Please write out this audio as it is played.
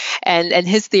And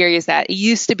his theory is that it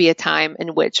used to be a time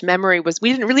in which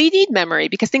we didn't really need memory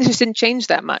because things just didn't change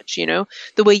that much.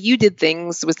 The way you did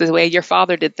things was the way your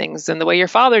father did things, and the way your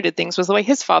father did things was the way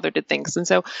his father did things. And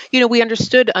so, we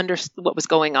understood what was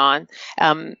going on,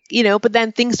 but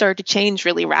then things started to change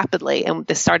really rapidly, and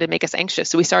this started to make us anxious.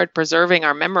 So we started preserving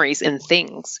our memories in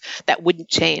things that wouldn't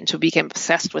change. We became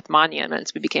obsessed with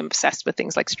monuments. We became obsessed with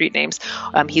things like street names.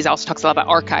 He also talks a lot about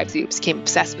archives. We became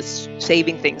obsessed with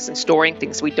saving things and storing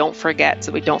things so we don't forget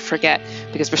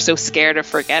because we're so scared of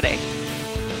forgetting.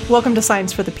 Welcome to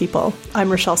Science for the People.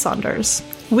 I'm Rochelle Saunders.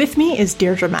 With me is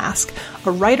Deirdre Mask,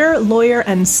 a writer, lawyer,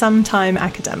 and sometime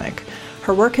academic.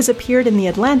 Her work has appeared in The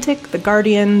Atlantic, The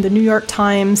Guardian, The New York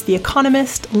Times, The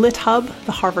Economist, LitHub,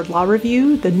 the Harvard Law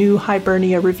Review, the New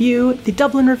Hibernia Review, the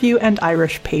Dublin Review, and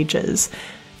Irish Pages.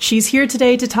 She's here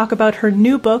today to talk about her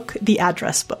new book, The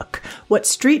Address Book, What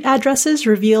Street Addresses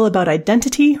Reveal About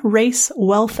Identity, Race,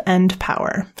 Wealth, and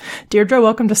Power. Deirdre,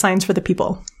 welcome to Science for the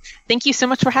People. Thank you so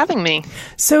much for having me.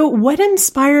 So what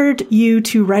inspired you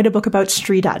to write a book about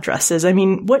street addresses? I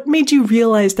mean, what made you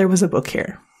realize there was a book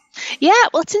here? Yeah,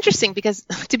 well, it's interesting because,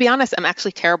 to be honest, I'm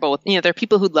actually terrible with, there are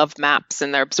people who love maps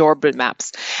and they're absorbed in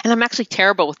maps, and I'm actually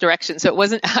terrible with directions. So it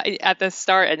wasn't at the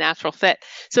start a natural fit.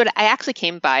 So I actually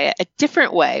came by it a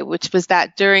different way, which was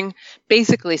that during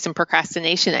basically some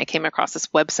procrastination, I came across this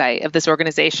website of this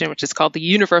organization, which is called the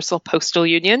Universal Postal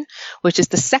Union, which is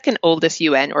the second oldest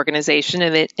UN organization,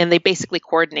 and they basically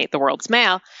coordinate the world's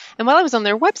mail. And while I was on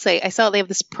their website, I saw they have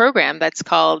this program that's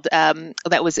called,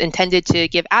 that was intended to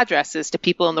give addresses to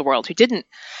people in the world who didn't.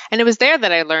 And it was there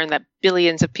that I learned that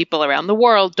billions of people around the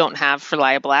world don't have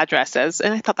reliable addresses.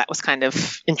 And I thought that was kind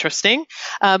of interesting.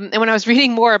 And when I was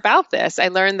reading more about this, I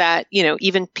learned that,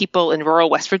 even people in rural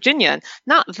West Virginia,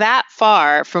 not that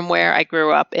far from where I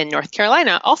grew up in North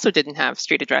Carolina, also didn't have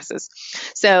street addresses.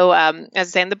 So as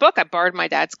I say in the book, I borrowed my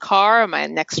dad's car on my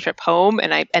next trip home,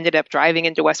 and I ended up driving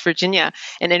into West Virginia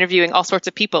and interviewing all sorts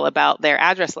of people about their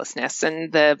addresslessness.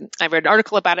 And I read an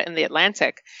article about it in The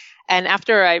Atlantic. And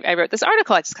after I wrote this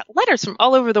article, I just got letters from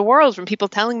all over the world from people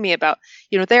telling me about,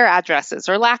 their addresses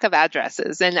or lack of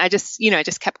addresses. And I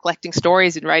just kept collecting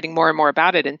stories and writing more and more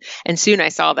about it. And soon I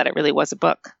saw that it really was a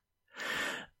book.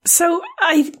 So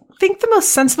I think the most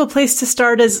sensible place to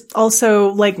start is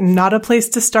also not a place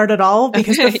to start at all,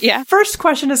 because the first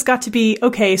question has got to be,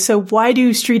 okay, so why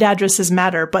do street addresses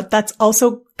matter? But that's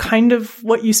also kind of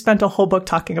what you spent a whole book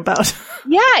talking about.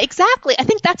 Yeah, exactly. I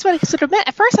think that's what I sort of meant.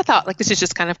 At first I thought this is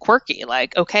just kind of quirky.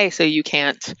 Okay, so you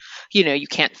can't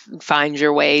find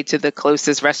your way to the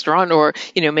closest restaurant, or,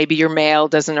 maybe your mail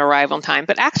doesn't arrive on time.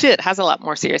 But actually it has a lot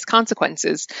more serious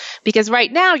consequences, because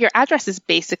right now your address is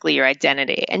basically your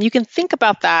identity. And you can think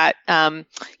about that,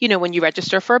 when you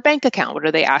register for a bank account, what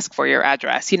do they ask for? Your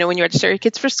address. When you register your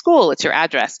kids for school, it's your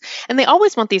address. And they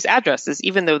always want these addresses,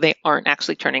 even though they aren't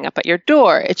actually turning up at your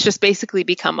door. It's just basically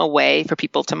become a way for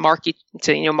people to mark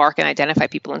and identify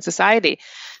people in society.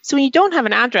 So when you don't have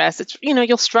an address, it's,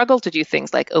 you'll struggle to do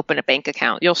things like open a bank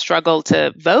account. You'll struggle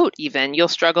to vote even. You'll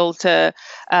struggle to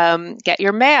get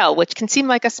your mail, which can seem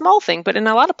like a small thing, but in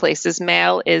a lot of places,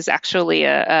 mail is actually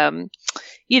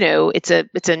it's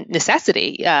a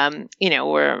necessity.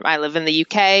 Where I live in the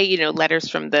UK, letters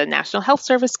from the National Health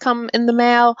Service come in the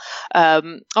mail.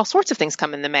 All sorts of things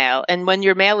come in the mail. And when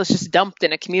your mail is just dumped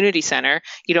in a community center,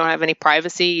 you don't have any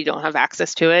privacy. You don't have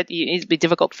access to it. It'd be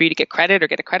difficult for you to get credit or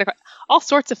get a credit card, all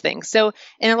sorts of things. So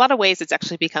in a lot of ways, it's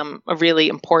actually become a really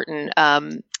important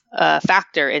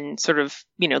factor in sort of,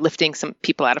 lifting some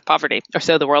people out of poverty, or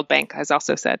so the World Bank has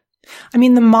also said. I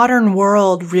mean, the modern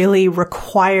world really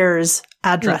requires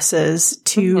addresses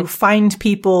to find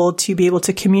people, to be able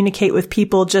to communicate with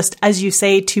people, just as you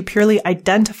say, to purely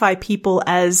identify people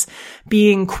as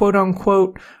being quote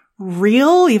unquote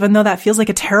real, even though that feels like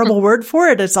a terrible word for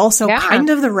it. It's also kind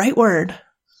of the right word.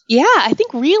 Yeah, I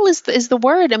think real is the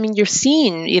word. I mean, you're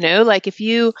seen, if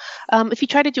you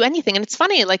try to do anything, and it's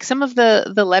funny, some of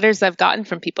the letters I've gotten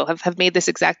from people have made this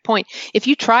exact point. If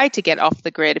you try to get off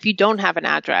the grid, if you don't have an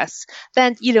address,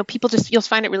 then, people you'll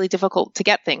find it really difficult to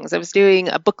get things. I was doing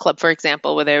a book club, for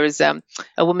example, where there was a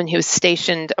woman who was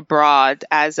stationed abroad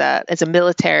as a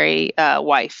military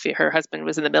wife. Her husband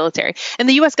was in the military, and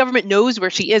the U.S. government knows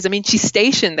where she is. I mean, she's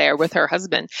stationed there with her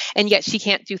husband, and yet she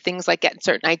can't do things like get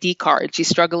certain ID cards. She's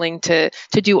struggling to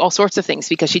do all sorts of things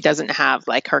because she doesn't have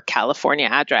her California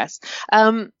address.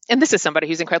 and this is somebody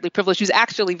who's incredibly privileged, who's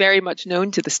actually very much known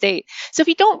to the state. So if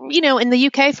you don't, in the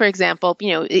UK, for example,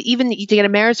 even to get a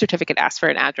marriage certificate asks for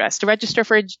an address. To register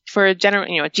for a general,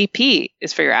 a GP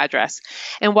is for your address.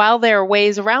 And while there are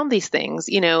ways around these things,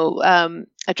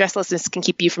 addresslessness can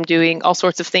keep you from doing all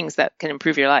sorts of things that can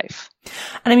improve your life.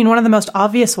 And I mean, one of the most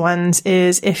obvious ones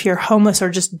is if you're homeless or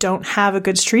just don't have a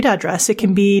good street address, it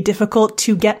can be difficult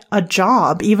to get a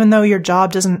job, even though your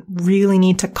job doesn't really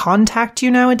need to contact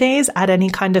you nowadays at any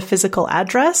kind of physical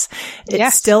address.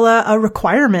 It's still a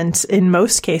requirement in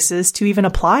most cases to even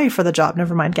apply for the job,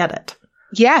 never mind get it.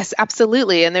 Yes,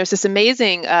 absolutely. And there's this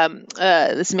amazing woman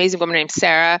named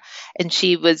Sarah, and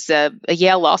she was a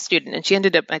Yale law student, and she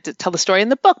ended up, I tell the story in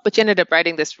the book, but she ended up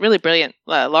writing this really brilliant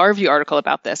law review article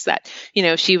about this, that,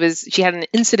 she had an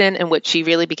incident in which she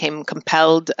really became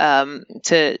compelled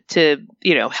to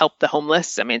help the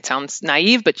homeless. I mean, it sounds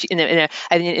naive, but in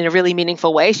a really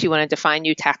meaningful way, she wanted to find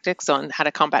new tactics on how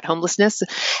to combat homelessness.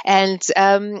 And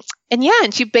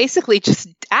she basically just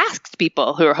asked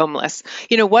people who are homeless,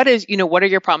 what are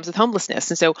your problems with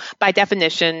homelessness? And so by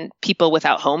definition, people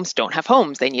without homes don't have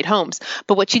homes. They need homes.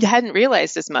 But what she hadn't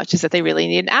realized as much is that they really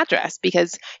need an address,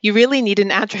 because you really need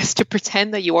an address to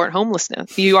pretend that you aren't homeless,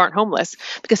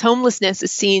 because homelessness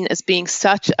is seen as being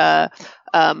such an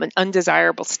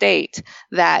undesirable state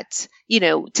that,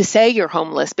 to say you're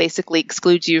homeless basically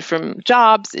excludes you from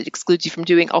jobs. It excludes you from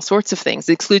doing all sorts of things.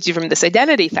 It excludes you from this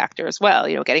identity factor as well,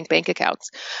 getting bank accounts.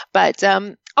 But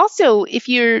also, if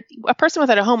you're a person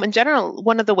without a home in general,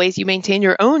 one of the ways you maintain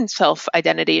your own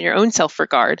self-identity and your own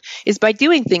self-regard is by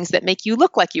doing things that make you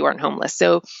look like you aren't homeless.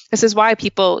 So this is why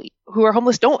people who are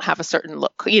homeless don't have a certain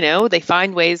look. They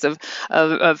find ways of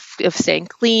staying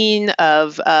clean,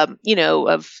 of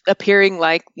appearing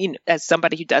like, as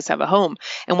somebody who does have a home.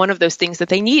 And one of those things that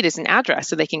they need is an address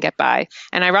so they can get by.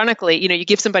 And ironically, you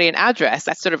give somebody an address,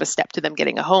 that's sort of a step to them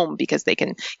getting a home, because they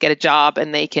can get a job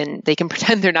and they can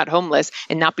pretend they're not homeless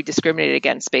and not be discriminated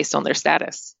against based on their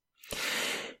status.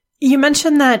 You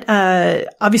mentioned that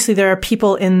obviously there are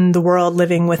people in the world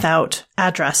living without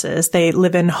addresses. They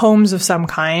live in homes of some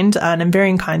kind, and in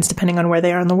varying kinds depending on where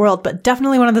they are in the world. But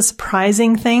definitely one of the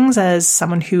surprising things, as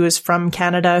someone who is from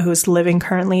Canada, who's living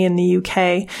currently in the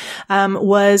UK,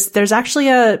 was there's actually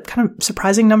a kind of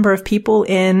surprising number of people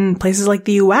in places like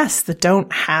the US that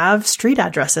don't have street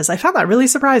addresses. I found that really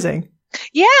surprising.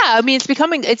 Yeah, I mean, it's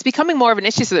becoming more of an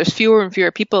issue. So there's fewer and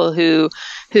fewer people who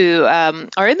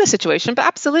are in this situation. But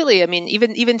absolutely, I mean,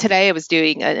 even today, I was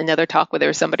doing another talk where there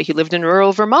was somebody who lived in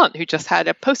rural Vermont who just had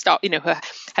a post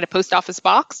office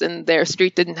box, and their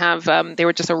street didn't have. They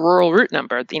were just a rural route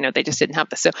number. They just didn't have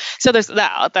this. So there's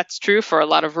that. That's true for a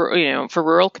lot of for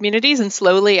rural communities. And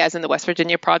slowly, as in the West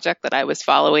Virginia project that I was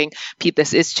following,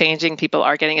 this is changing. People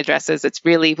are getting addresses. It's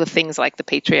really with things like the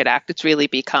Patriot Act. It's really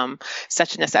become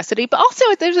such a necessity. But also,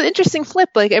 there's an interesting flip.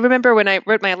 Like, I remember when I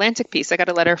wrote my Atlantic piece, I got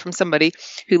a letter from somebody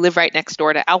who lived right next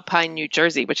door to Alpine, New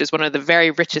Jersey, which is one of the very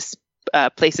richest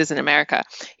places in America.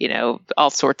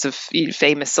 All sorts of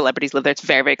famous celebrities live there. It's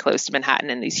very, very close to Manhattan,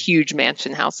 in these huge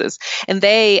mansion houses. And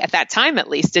they, at that time at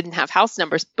least, didn't have house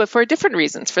numbers, but for different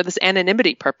reasons, for this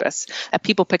anonymity purpose.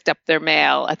 People picked up their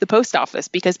mail at the post office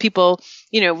because people,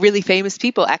 really famous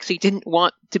people actually didn't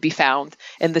want to be found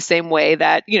in the same way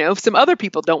that, some other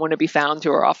people don't want to be found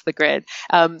who are off the grid.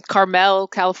 Carmel,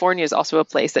 California is also a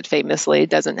place that famously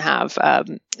doesn't have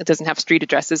street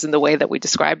addresses in the way that we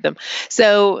describe them.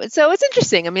 So it's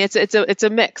interesting. I mean, it's a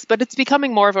mix, but it's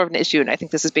becoming more of an issue, and I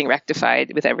think this is being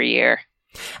rectified with every year.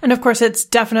 And of course, it's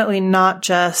definitely not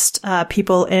just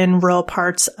people in rural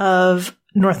parts of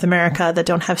North America that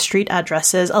don't have street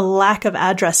addresses. A lack of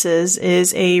addresses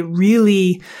is a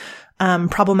really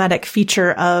problematic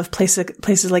feature of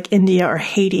places like India or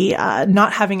Haiti.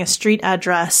 Not having a street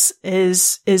address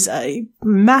is a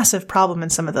massive problem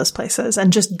in some of those places.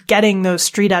 And just getting those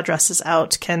street addresses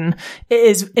out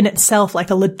is in itself like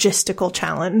a logistical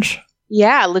challenge.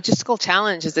 Yeah, logistical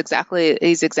challenge is exactly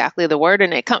the word,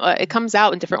 and it comes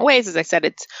out in different ways. As I said,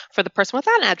 it's for the person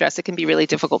without an address, it can be really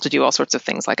difficult to do all sorts of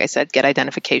things. Like I said, get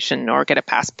identification or get a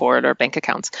passport or bank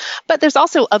accounts. But there's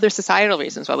also other societal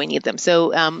reasons why we need them.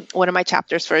 So one of my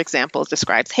chapters, for example,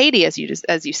 describes Haiti, as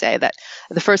you say. That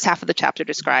the first half of the chapter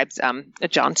describes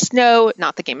Jon Snow,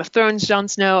 not the Game of Thrones Jon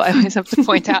Snow. I always have to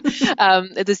point out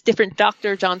this different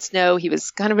Dr. Jon Snow. He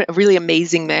was kind of a really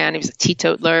amazing man. He was a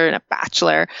teetotaler and a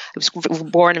bachelor. He was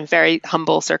born in very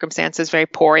humble circumstances, very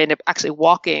poor, and actually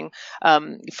walking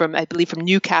from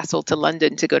Newcastle to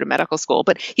London to go to medical school.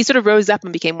 But he sort of rose up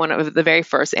and became one of the very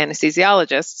first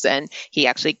anesthesiologists, and he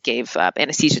actually gave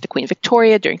anesthesia to Queen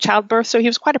Victoria during childbirth. So he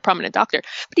was quite a prominent doctor.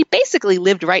 But he basically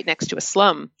lived right next to a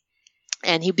slum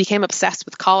And he became obsessed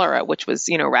with cholera, which was,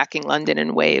 racking London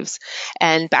in waves.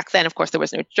 And back then, of course, there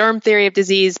was no germ theory of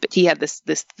disease, but he had this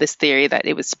theory that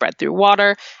it was spread through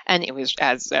water, and it was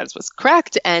as was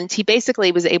correct. And he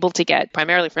basically was able to get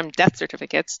primarily from death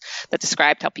certificates that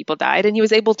described how people died, and he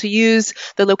was able to use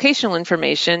the locational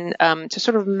information to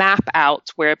sort of map out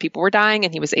where people were dying,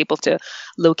 and he was able to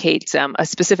locate a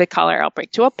specific cholera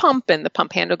outbreak to a pump, and the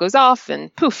pump handle goes off,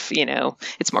 and poof,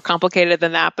 it's more complicated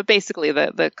than that, but basically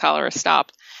the cholera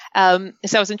stopped.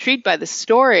 So I was intrigued by this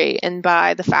story and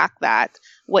by the fact that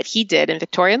what he did in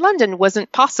Victorian London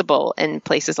wasn't possible in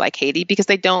places like Haiti, because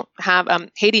they don't have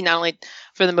Haiti not only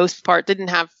for the most part didn't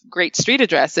have great street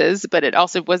addresses, but it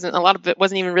also wasn't, a lot of it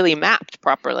wasn't even really mapped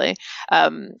properly.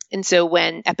 And so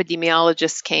when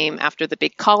epidemiologists came after the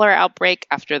big cholera outbreak,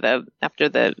 after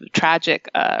the tragic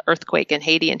earthquake in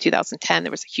Haiti in 2010,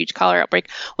 there was a huge cholera outbreak.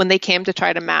 When they came to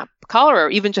try to map cholera, or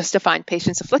even just to find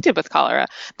patients afflicted with cholera,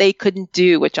 they couldn't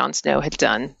do what John Snow had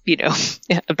done,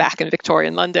 back in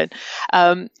Victorian London.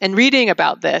 And reading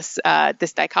about this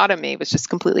dichotomy was just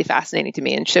completely fascinating to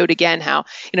me, and showed again how,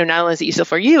 not only is it useful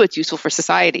for you, it's useful for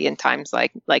society in times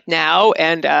like now,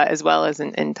 and as well as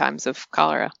in times of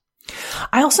cholera.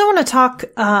 I also want to talk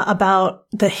about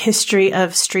the history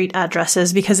of street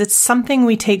addresses, because it's something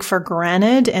we take for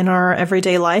granted in our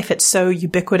everyday life. It's so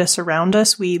ubiquitous around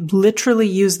us. We literally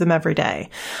use them every day.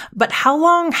 But how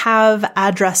long have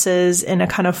addresses in a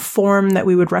kind of form that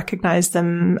we would recognize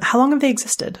them, how long have they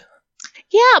existed?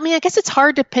 Yeah, I guess it's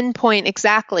hard to pinpoint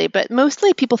exactly, but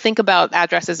mostly people think about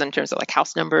addresses in terms of like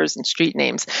house numbers and street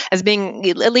names as being,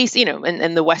 at least,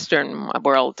 in the Western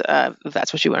world, if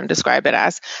that's what you want to describe it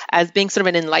as being sort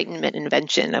of an Enlightenment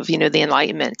invention of, the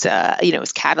Enlightenment, it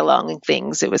was cataloging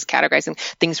things, it was categorizing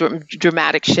things, were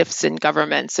dramatic shifts in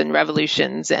governments and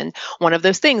revolutions. And one of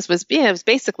those things was, it was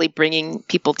basically bringing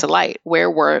people to light.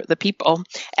 Where were the people?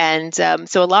 And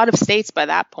so a lot of states by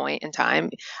that point in time,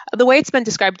 the way it's been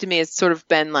described to me is sort of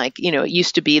been like, it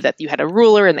used to be that you had a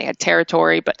ruler and they had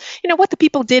territory, but what the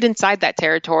people did inside that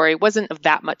territory wasn't of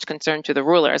that much concern to the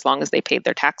ruler as long as they paid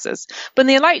their taxes. But in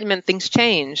the Enlightenment, things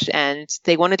changed, and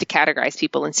they wanted to categorize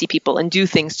people and see people and do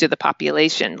things to the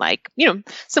population, like,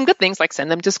 some good things like send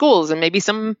them to schools, and maybe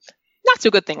some not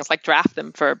so good things like draft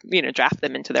them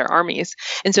into their armies.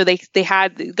 And so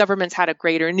the governments had a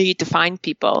greater need to find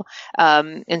people.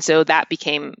 And so that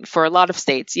became, for a lot of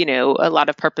states, a lot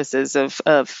of purposes of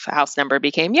house number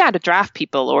became, to draft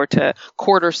people or to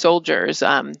quarter soldiers,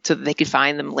 so that they could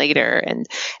find them later,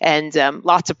 and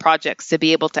lots of projects to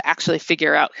be able to actually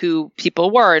figure out who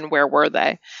people were and where were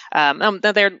they.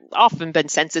 There often been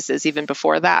censuses even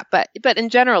before that, but in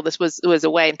general, this was a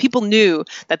way, and people knew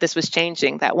that this was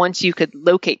changing, that once you could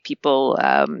locate people,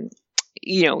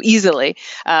 easily,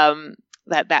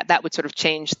 that would sort of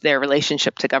change their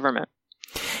relationship to government.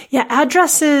 Yeah,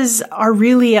 addresses are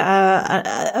really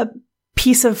a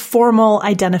piece of formal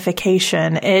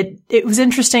identification. It was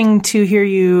interesting to hear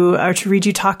you, or to read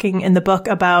you talking in the book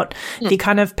about the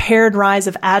kind of paired rise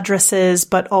of addresses,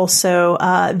 but also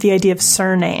the idea of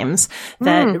surnames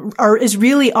that is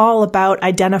really all about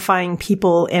identifying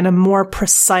people in a more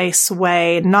precise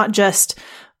way, not just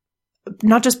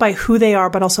by who they are,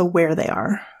 but also where they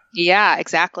are. Yeah,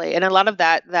 exactly. And a lot of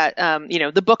that,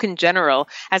 the book in general,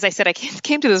 as I said, I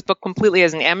came to this book completely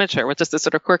as an amateur with just a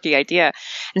sort of quirky idea.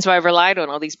 And so I relied on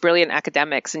all these brilliant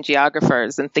academics and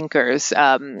geographers and thinkers,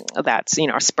 that,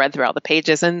 are spread throughout the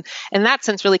pages. And in that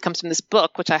sense really comes from this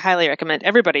book, which I highly recommend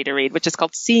everybody to read, which is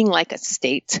called Seeing Like a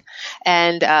State.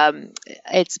 And,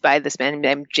 it's by this man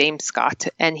named James Scott.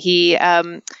 And he,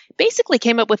 basically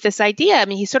came up with this idea.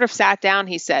 He sort of sat down,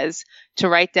 he says, to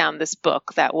write down this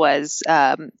book that was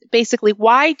basically,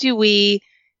 why does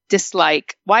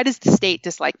the state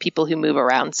dislike people who move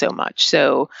around so much?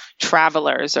 So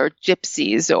travelers or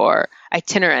gypsies or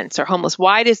itinerants or homeless,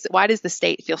 why does the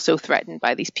state feel so threatened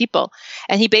by these people?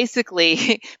 And he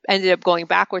basically ended up going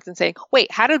backwards and saying,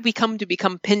 wait, how did we come to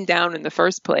become pinned down in the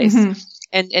first place? Mm-hmm.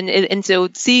 And so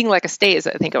seeing like a state is,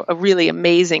 I think, a really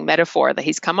amazing metaphor that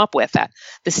he's come up with, that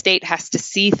the state has to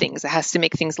see things, it has to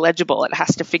make things legible, it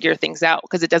has to figure things out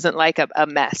because it doesn't like a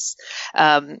mess.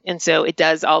 And so it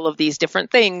does all of these different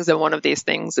things. And one of these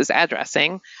things is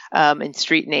addressing and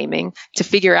street naming to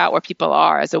figure out where people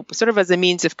are as a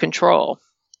means of control.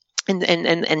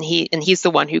 And he's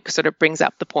the one who sort of brings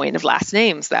up the point of last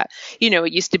names, that,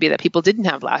 it used to be that people didn't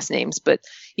have last names, but,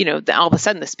 all of a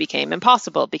sudden this became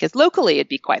impossible because locally it'd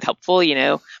be quite helpful,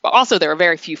 but also there were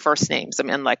very few first names.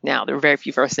 Unlike now, there were very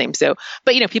few first names. So,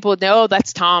 but, people would know, oh,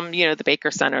 that's Tom, the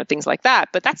baker's son or things like that.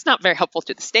 But that's not very helpful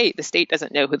to the state. The state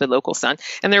doesn't know who the local son.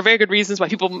 And there are very good reasons why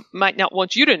people might not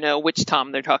want you to know which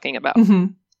Tom they're talking about. Mm-hmm.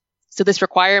 So this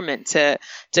requirement to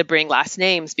bring last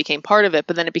names became part of it,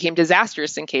 but then it became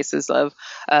disastrous in cases of,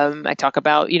 I talk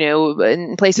about,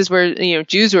 in places where,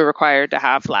 Jews were required to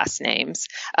have last names,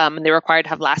 and they were required to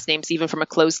have last names even from a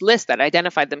closed list that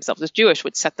identified themselves as Jewish,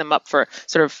 which set them up for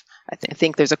sort of, I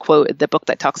think there's a quote in the book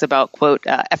that talks about, quote,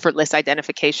 effortless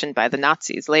identification by the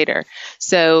Nazis later.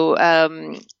 So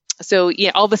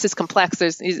all this is complex.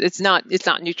 It's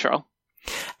not neutral.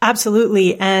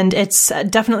 Absolutely. And it's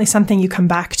definitely something you come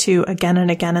back to again and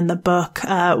again in the book.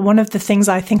 One of the things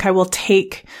I think I will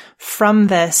take from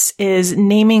this is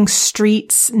naming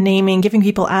streets, giving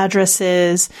people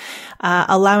addresses,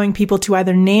 allowing people to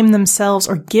either name themselves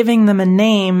or giving them a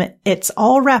name. It's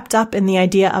all wrapped up in the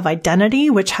idea of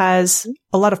identity, which has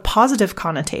a lot of positive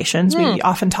connotations. We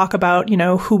often talk about,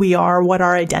 who we are, what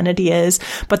our identity is,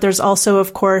 but there's also,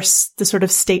 of course, the sort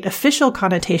of state official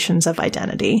connotations of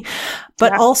identity,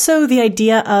 but also the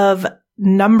idea of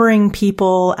numbering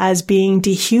people as being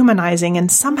dehumanizing,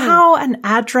 and somehow an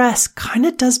address kind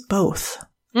of does both.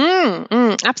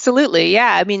 Absolutely. Yeah.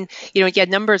 I mean,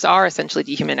 numbers are essentially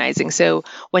dehumanizing. So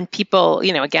when people,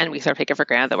 again, we sort of take it for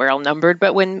granted that we're all numbered,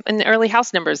 but when in the early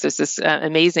house numbers, there's this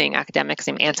amazing academic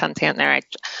named Anton Tantner.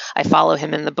 I follow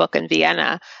him in the book in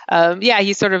Vienna.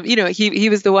 He sort of, he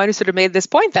was the one who sort of made this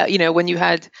point that, when you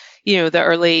had,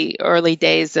 the early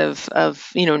days of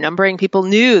numbering, people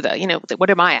knew that, what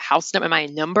am I, a house number? Am I a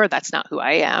number? That's not who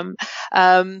I am.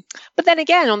 But then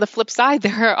again, on the flip side,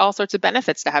 there are all sorts of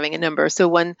benefits to having a number. So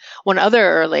one other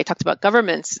early, I talked about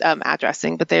governments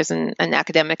addressing, but there's an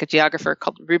academic, a geographer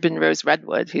called Reuben Rose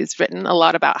Redwood, who's written a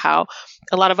lot about how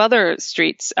a lot of other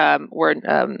streets were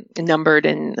numbered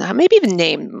and maybe even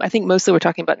named. I think mostly we're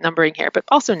talking about numbering here, but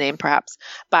also named perhaps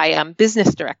by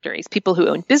business directories, people who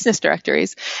own business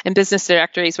directories. And business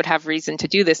directories would have reason to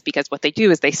do this because what they do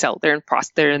is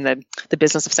they're in the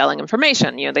business of selling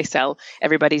information. They sell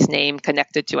everybody's name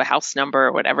connected to a house number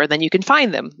or whatever, then you can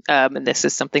find them. And this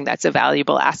is something that's a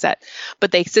valuable asset.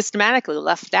 But they systematically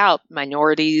left out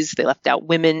minorities. They left out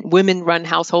women-run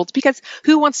households because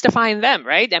who wants to find them,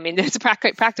 right? I mean, it's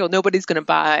practical. Nobody's going to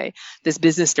buy this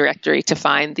business directory to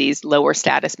find these lower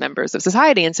status members of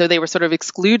society. And so they were sort of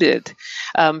excluded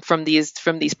from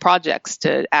these projects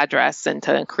to address and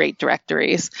to create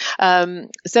directories.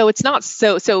 So it's not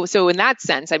so in that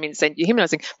sense, I mean, it's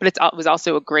dehumanizing, but it was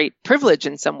also a great privilege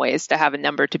in some ways to have a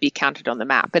number to be counted on the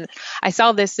map. And I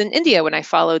saw this in India when I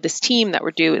followed this team that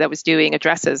was doing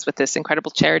addresses with this incredible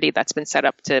charity that's been set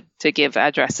up to give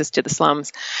addresses to the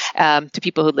slums, to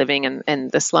people who are living in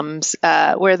the slums,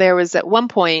 where there was at one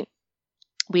point,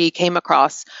 we came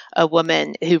across a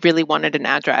woman who really wanted an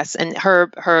address, and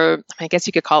her, I guess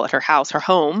you could call it her house, her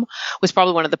home was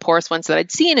probably one of the poorest ones that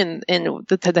I'd seen in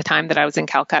the time that I was in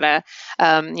Calcutta.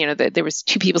 There was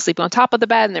two people sleeping on top of the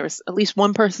bed, and there was at least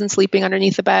one person sleeping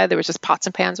underneath the bed. There was just pots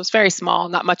and pans. It was very small,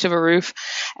 not much of a roof.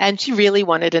 And she really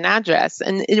wanted an address,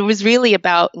 and it was really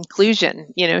about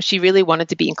inclusion. She really wanted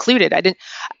to be included.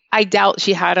 I doubt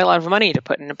she had a lot of money to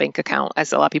put in a bank account,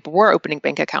 as a lot of people were opening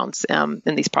bank accounts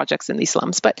in these projects in these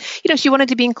slums. But, she wanted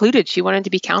to be included. She wanted to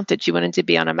be counted. She wanted to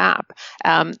be on a map.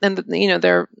 And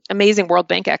there are amazing World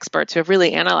Bank experts who have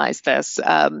really analyzed this,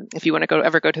 if you want to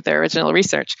ever go to their original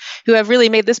research, who have really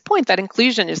made this point that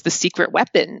inclusion is the secret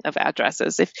weapon of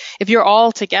addresses. If you're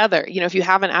all together, if you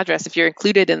have an address, if you're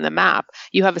included in the map,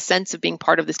 you have a sense of being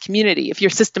part of this community. If you're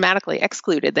systematically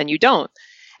excluded, then you don't.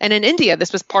 And in India,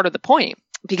 this was part of the point.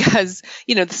 Because,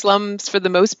 the slums, for the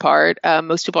most part,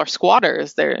 most people are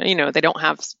squatters. They don't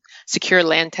have secure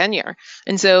land tenure.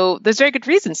 And so there's very good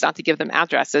reasons not to give them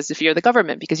addresses if you're the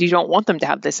government, because you don't want them to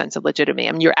have this sense of legitimacy.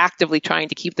 I mean, you're actively trying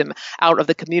to keep them out of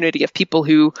the community of people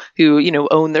who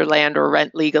own their land or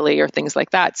rent legally or things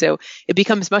like that. So it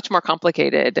becomes much more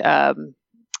complicated,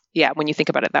 when you think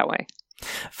about it that way.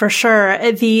 For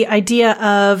sure. The idea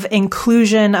of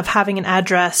inclusion, of having an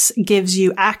address, gives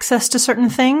you access to certain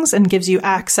things and gives you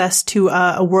access to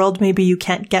a world maybe you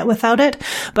can't get without it,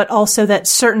 but also that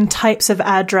certain types of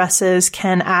addresses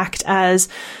can act as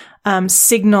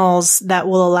signals that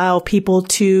will allow people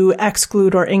to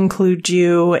exclude or include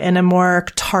you in a more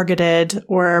targeted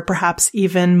or perhaps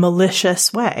even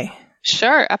malicious way.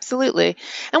 Sure, absolutely.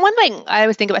 And one thing I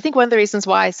always think of, I think one of the reasons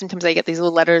why sometimes I get these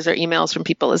little letters or emails from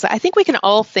people is that I think we can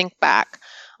all think back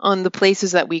on the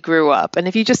places that we grew up. And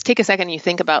if you just take a second and you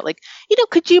think about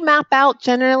could you map out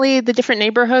generally the different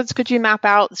neighborhoods? Could you map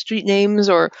out street names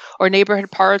or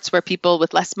neighborhood parts where people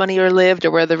with less money lived,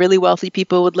 or where the really wealthy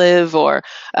people would live, or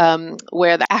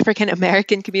where the African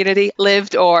American community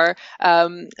lived, or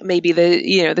maybe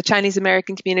the Chinese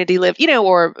American community lived,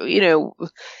 or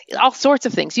all sorts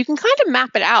of things. You can kind of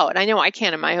map it out. And I know I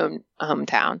can in my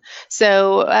hometown.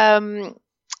 So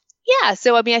Yeah.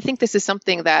 So, I mean, I think this is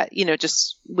something that,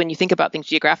 just when you think about things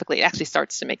geographically, it actually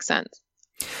starts to make sense.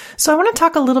 So I want to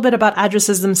talk a little bit about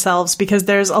addresses themselves because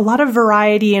there's a lot of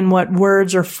variety in what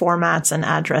words or formats an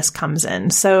address comes in.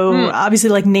 So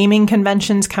obviously like naming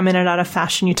conventions come in and out of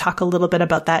fashion. You talk a little bit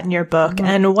about that in your book.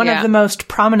 And one of the most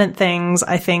prominent things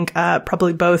I think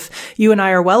probably both you and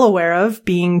I are well aware of,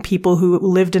 being people who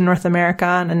lived in North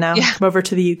America and now come over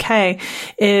to the UK,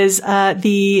 is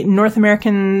the North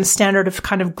American standard of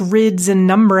kind of grids and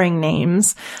numbering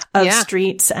names of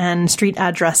streets and street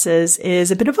addresses is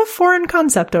a bit of a foreign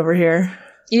concept over here.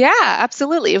 Yeah,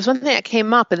 absolutely. It was one thing that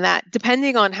came up, and that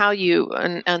depending on how you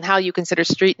consider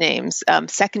street names,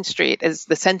 Second Street, as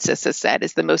the census has said,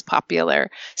 is the most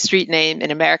popular street name in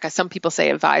America. Some people say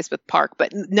Advised with Park,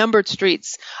 but numbered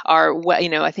streets are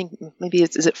I think maybe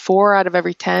is it 4 out of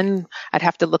every 10? I'd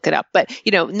have to look it up, but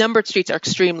numbered streets are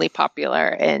extremely popular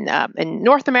in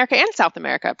North America and South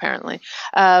America apparently.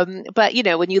 But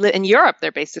when you live in Europe,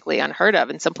 they're basically unheard of.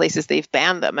 In some places, they've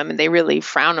banned them. I mean, they really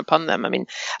frown upon them. I mean,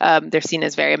 they're seen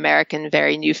as very American,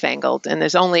 very newfangled. And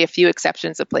there's only a few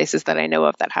exceptions of places that I know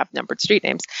of that have numbered street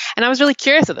names. And I was really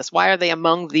curious of this. Why are they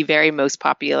among the very most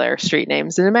popular street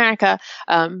names in America,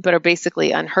 but are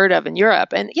basically unheard of in Europe?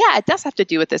 And yeah, it does have to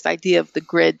do with this idea of the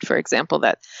grid, for example,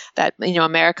 that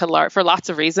America, for lots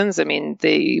of reasons. I mean,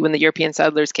 when the European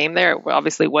settlers came there, it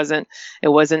obviously wasn't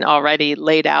already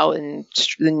laid out in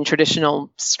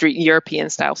traditional European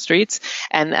style streets.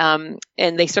 And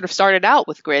they sort of started out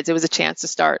with grids. It was a chance to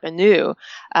start anew.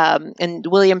 And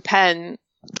William Penn,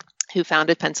 who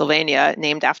founded Pennsylvania,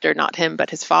 named after not him, but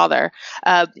his father,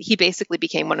 he basically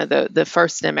became one of the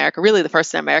first in America, really the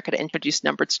first in America to introduce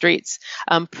numbered streets,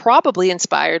 probably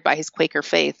inspired by his Quaker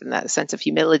faith and that sense of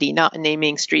humility, not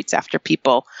naming streets after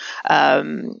people.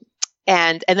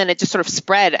 And then it just sort of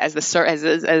spread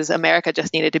as America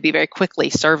just needed to be very quickly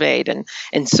surveyed and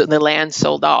so the land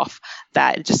sold off.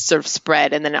 That it just sort of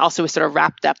spread, and then it also was sort of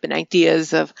wrapped up in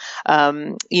ideas of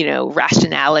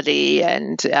rationality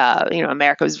and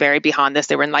America was very behind this.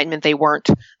 They were Enlightenment. They weren't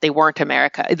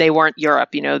America. They weren't Europe.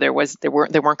 They weren't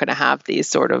going to have these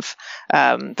sort of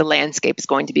the landscape is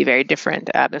going to be very different.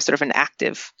 There's sort of an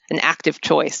active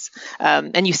choice,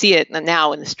 and you see it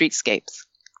now in the streetscapes.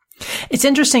 It's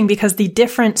interesting because the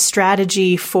different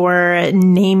strategy for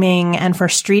naming and for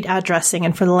street addressing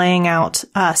and for laying out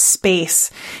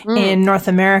space in North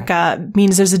America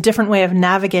means there's a different way of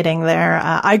navigating there.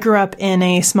 I grew up in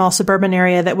a small suburban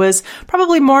area that was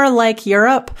probably more like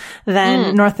Europe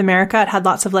than North America. It had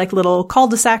lots of like little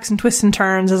cul-de-sacs and twists and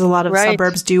turns, as a lot of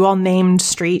suburbs do, all named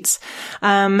streets.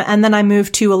 And then I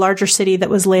moved to a larger city that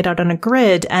was laid out on a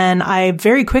grid, and I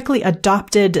very quickly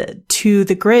adopted to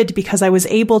the grid because I was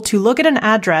able to look at an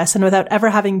address and without ever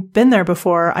having been there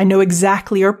before, I know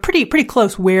exactly or pretty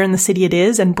close where in the city it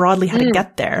is and broadly how to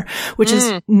get there, which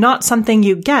is not something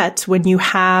you get when you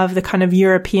have the kind of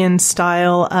European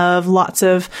style of lots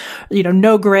of,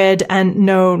 no grid and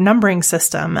no numbering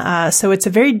system. So it's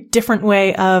a very different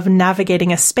way of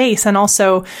navigating a space and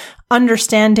also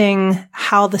understanding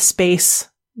how the space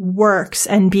works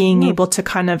and being able to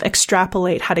kind of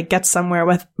extrapolate how to get somewhere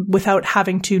without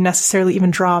having to necessarily even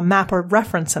draw a map or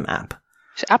reference a map.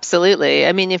 Absolutely.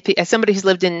 I mean, as somebody who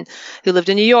lived in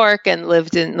New York and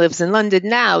lives in London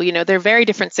now, they're very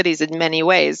different cities in many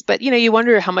ways. But you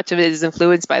wonder how much of it is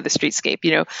influenced by the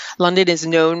streetscape. London is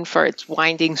known for its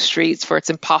winding streets, for its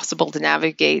impossible to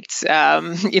navigate,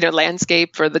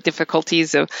 landscape, for the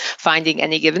difficulties of finding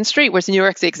any given street. Whereas New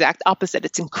York's the exact opposite.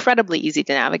 It's incredibly easy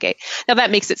to navigate. Now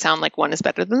that makes it sound like one is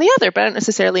better than the other, but I don't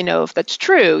necessarily know if that's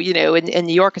true. In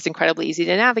New York, it's incredibly easy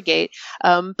to navigate,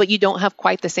 but you don't have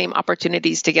quite the same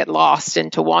opportunities to get lost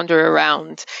and to wander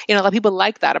around. A lot of people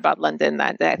like that about London.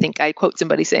 That I think I quote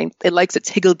somebody saying it likes its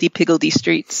higgledy-piggledy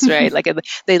streets, right? Like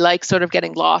they like sort of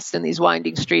getting lost in these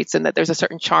winding streets, and that there's a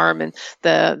certain charm in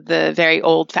the very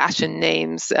old-fashioned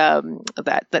names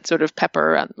that sort of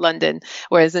pepper London.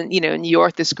 Whereas in New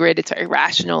York, this grid, it's very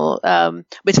rational,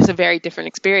 which is a very different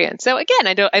experience. So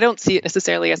again, I don't see it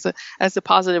necessarily as a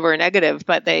positive or a negative,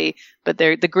 but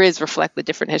the grids reflect the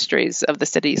different histories of the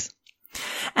cities.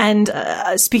 And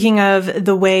speaking of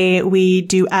the way we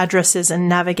do addresses and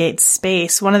navigate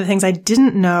space, one of the things I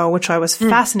didn't know, which I was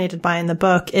fascinated by in the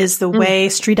book, is the way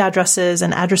street addresses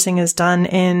and addressing is done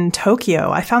in Tokyo.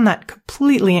 I found that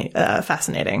completely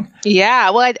fascinating. Yeah,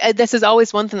 well, this is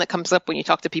always one thing that comes up when you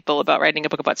talk to people about writing a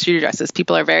book about street addresses.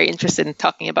 People are very interested in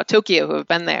talking about Tokyo who have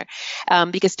been there,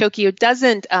 because Tokyo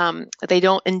they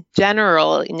don't in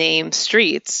general name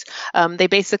streets. They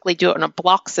basically do it on a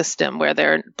block system where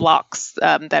there are blocks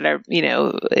blocks that are,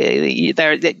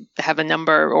 that have a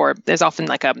number, or there's often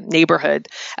like a neighborhood.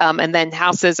 And then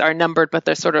houses are numbered, but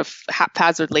they're sort of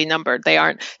haphazardly numbered. They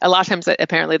aren't, a lot of times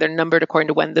apparently they're numbered according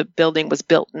to when the building was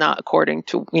built, not according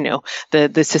to,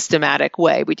 the systematic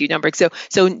way we do numbering. So,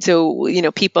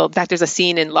 people, in fact, there's a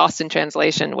scene in Lost in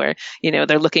Translation where,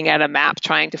 they're looking at a map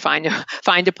trying to find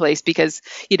a place because,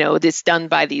 it's done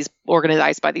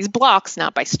organized by these blocks,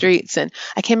 not by streets. And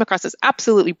I came across this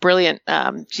absolutely brilliant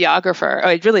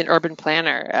geographer, really an urban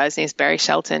planner. His name is Barry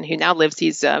Shelton, who now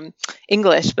he's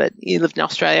English, but he lived in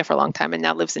Australia for a long time and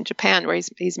now lives in Japan, where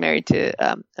he's married to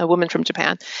a woman from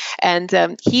Japan.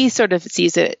 And he sort of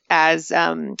sees it as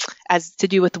to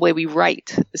do with the way we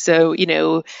write. So,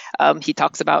 he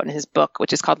talks about in his book,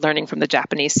 which is called Learning from the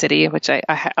Japanese City, which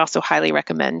I also highly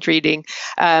recommend reading.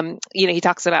 He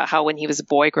talks about how when he was a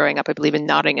boy growing up, I believe in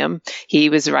Nottingham, he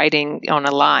was writing on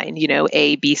a line,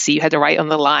 A, B, C. You had to write on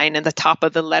the line, and the top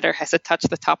of the letter has to touch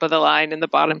the top of the line, and the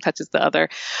bottom touches the other.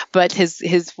 But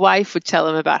his wife would tell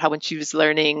him about how when she was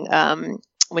learning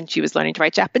to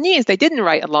write Japanese, they didn't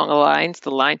write along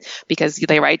the line, because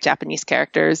they write Japanese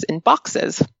characters in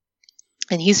boxes.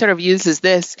 And he sort of uses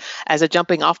this as a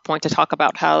jumping off point to talk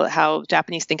about how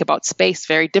Japanese think about space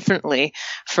very differently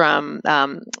from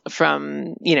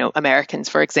Americans,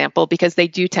 for example, because they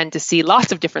do tend to see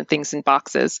lots of different things in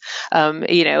boxes. And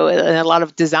a lot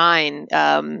of design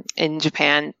in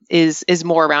Japan is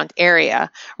more around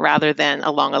area rather than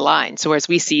along a line. So whereas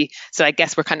so I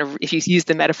guess we're kind of, if you use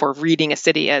the metaphor of reading a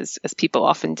city as people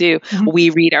often do, we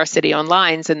read our city on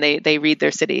lines and they read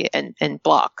their city in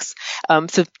blocks.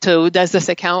 So does this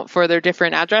account for their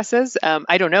different addresses?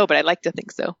 I don't know, but I'd like to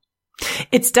think so.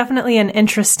 It's definitely an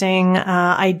interesting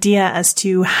idea as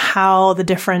to how the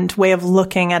different way of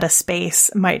looking at a space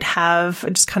might have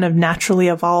just kind of naturally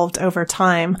evolved over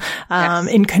time,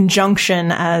 in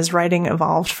conjunction as writing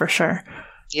evolved, for sure.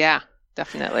 Yeah,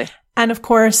 definitely. And of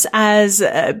course, as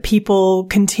people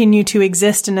continue to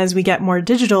exist and as we get more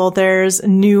digital, there's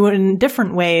new and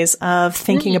different ways of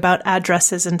thinking about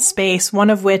addresses in space, one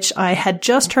of which I had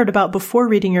just heard about before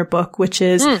reading your book, which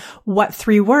is What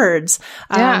 3 Words,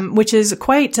 which is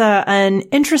quite an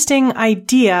interesting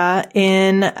idea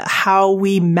in how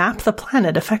we map the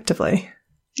planet effectively.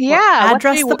 Yeah.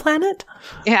 Address the planet?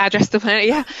 Yeah, address the planet.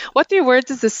 Yeah. What 3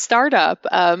 Words is a startup.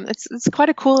 It's quite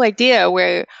a cool idea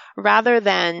where rather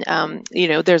than,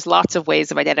 there's lots of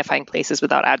ways of identifying places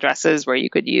without addresses where you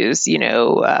could use,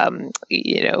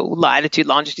 latitude,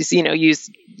 longitude, use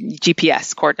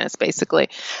GPS coordinates basically,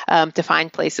 to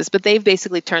find places. But they've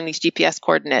basically turned these GPS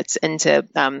coordinates into,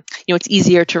 it's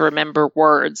easier to remember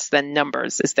words than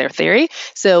numbers is their theory.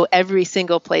 So every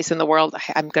single place in the world,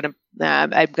 I'm going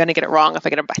to get it wrong if I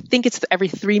think it's every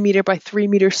 3 meter by 3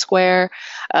 meter square,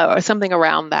 or something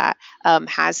around that,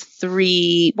 has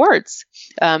 3 words.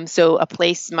 So a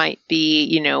place might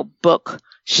be, book,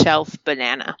 shelf,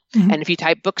 banana. And if you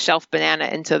type bookshelf, banana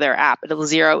into their app, it'll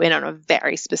zero in on a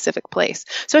very specific place.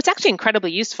 So it's actually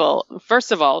incredibly useful,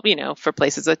 first of all, for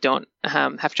places that don't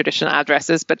have traditional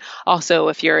addresses, but also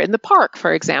if you're in the park,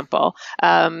 for example,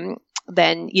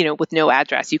 then, with no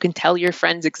address, you can tell your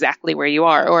friends exactly where you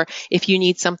are. Or if you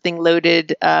need something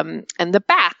loaded in the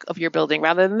back of your building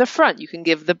rather than the front, you can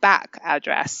give the back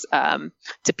address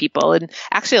to people. And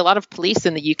actually, a lot of police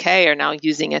in the UK are now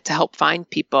using it to help find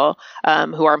people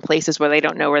who are in places where they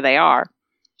don't know where they are.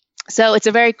 So it's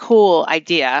a very cool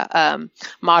idea,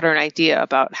 modern idea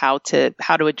about how to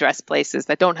address places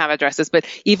that don't have addresses, but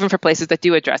even for places that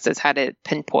do addresses, how to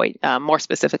pinpoint more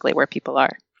specifically where people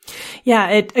are. Yeah,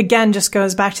 it again just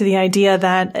goes back to the idea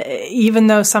that even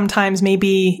though sometimes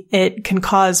maybe it can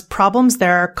cause problems,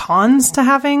 there are cons to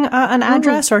having an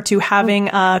address or to having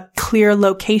a clear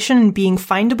location and being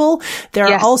findable. There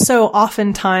are also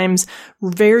oftentimes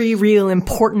very real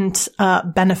important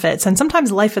benefits and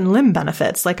sometimes life and limb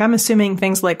benefits. Like I'm assuming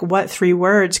things like What 3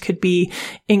 Words could be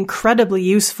incredibly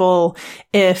useful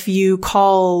if you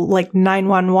call like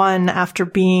 911 after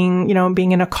being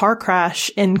in a car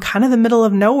crash in kind of the middle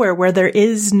of nowhere where there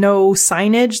is no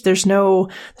signage, there's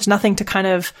nothing to kind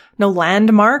of, no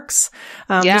landmarks.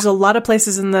 There's a lot of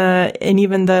places in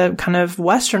even the kind of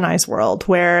westernized world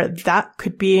where that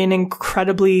could be an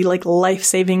incredibly like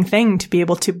life-saving thing to be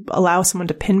able to allow someone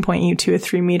to pinpoint you to a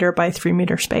 3 meter by 3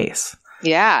 meter space.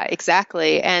 Yeah,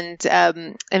 exactly. And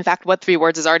in fact, What 3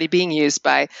 Words is already being used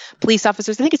by police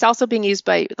officers. I think it's also being used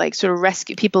by like sort of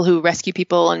rescue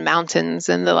people on mountains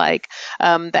and the like,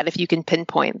 that if you can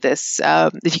pinpoint this,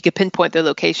 if you could pinpoint the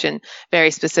location very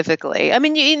specifically. I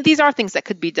mean, these are things that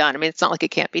could be done. I mean, it's not like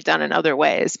it can't be done in other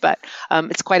ways, but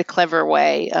it's quite a clever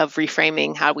way of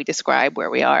reframing how we describe where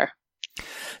we are.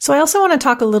 So I also want to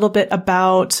talk a little bit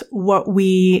about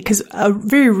because a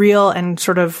very real and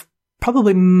sort of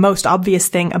probably most obvious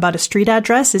thing about a street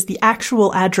address is the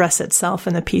actual address itself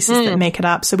and the pieces that make it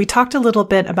up. So we talked a little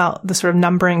bit about the sort of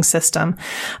numbering system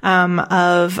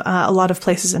of a lot of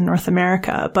places in North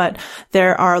America, but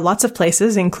there are lots of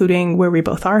places, including where we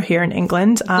both are here in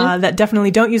England, that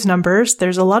definitely don't use numbers.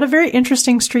 There's a lot of very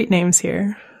interesting street names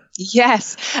here.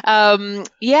 Yes.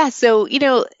 So,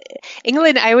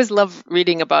 England, I always love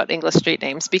reading about English street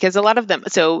names because a lot of them,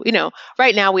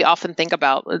 right now we often think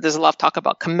about, there's a lot of talk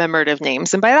about commemorative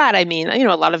names. And by that, I mean,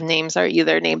 a lot of names are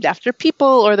either named after people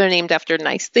or they're named after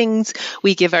nice things.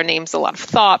 We give our names a lot of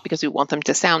thought because we want them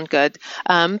to sound good.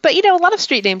 But a lot of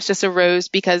street names just arose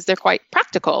because they're quite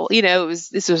practical.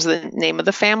 This was the name of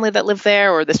the family that lived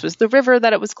there, or this was the river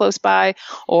that it was close by,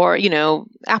 or,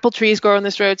 apple trees grow on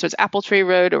this road, so it's Apple Tree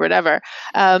Road or whatever.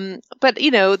 But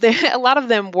a lot of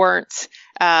them weren't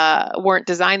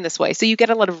designed this way. So you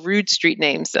get a lot of rude street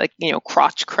names like,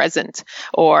 Crotch Crescent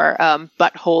or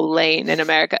Butthole Lane in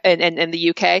America and in the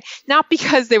UK, not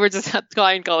because they were just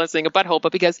calling this thing a butthole,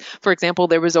 but because, for example,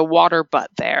 there was a water butt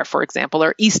there, for example,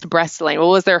 or East Breast Lane. Well,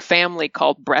 was there a family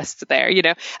called Breast there?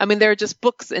 There are just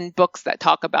books and books that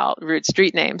talk about rude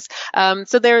street names.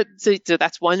 So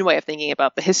that's one way of thinking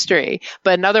about the history.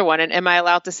 But another one, and am I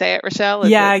allowed to say it, Rochelle?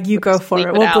 Yeah, you go for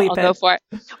it. We'll bleep it. I'll go for it.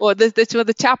 Well,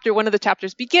 one of the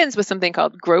chapters begins with something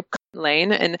called Grope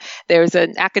Lane, and there's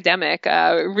an academic,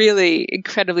 really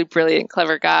incredibly brilliant,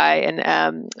 clever guy,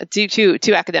 and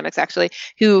two academics actually,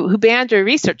 who began to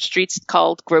research streets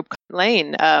called Grope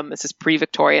Lane. This is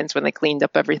pre-Victorians when they cleaned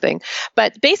up everything,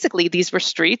 but basically these were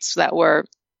streets that were.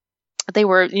 They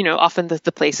were, often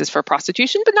the places for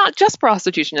prostitution, but not just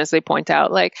prostitution, as they point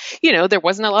out. There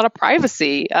wasn't a lot of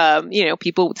privacy.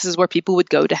 This is where people would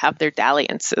go to have their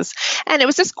dalliances. And it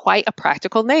was just quite a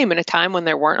practical name in a time when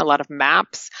there weren't a lot of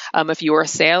maps. If you were a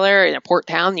sailor in a port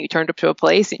town, you turned up to a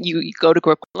place and you go to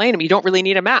Grope Lane, and you don't really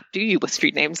need a map, do you, with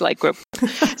street names like Grope?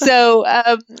 So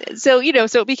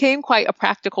it became quite a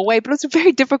practical way, but it's a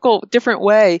very different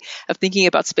way of thinking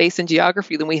about space and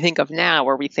geography than we think of now,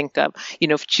 where we think of,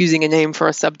 choosing a name for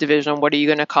a subdivision. What are you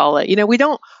going to call it? We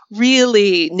don't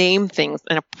really name things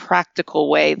in a practical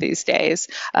way these days.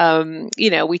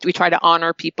 We try to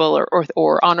honor people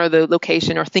or honor the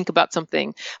location or think about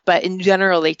something, but in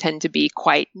general, they tend to be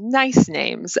quite nice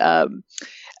names. So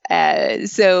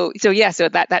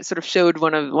that sort of showed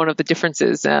one of the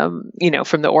differences, from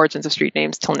the origins of street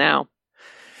names till now.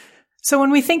 So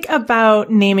when we think about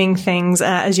naming things,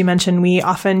 as you mentioned, we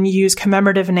often use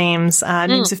commemorative names,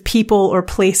 names of people or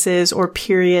places or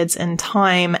periods in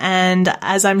time. And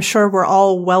as I'm sure we're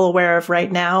all well aware of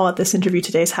right now, this interview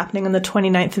today is happening on the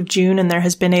 29th of June, and there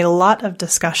has been a lot of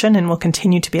discussion and will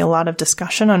continue to be a lot of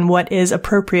discussion on what is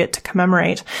appropriate to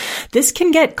commemorate. This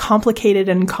can get complicated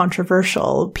and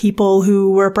controversial. People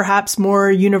who were perhaps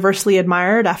more universally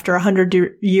admired after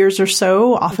 100 years or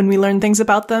so, often we learn things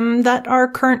about them that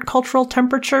our current cultural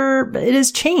temperature, it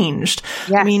has changed.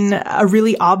 Yes. I mean, a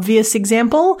really obvious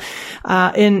example,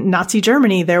 in Nazi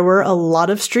Germany, there were a lot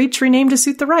of streets renamed to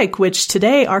suit the Reich, which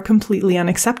today are completely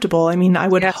unacceptable. I mean, I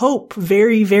would hope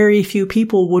very, very few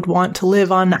people would want to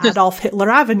live on Adolf Hitler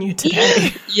Avenue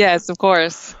today. Yes, of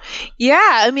course. Yeah,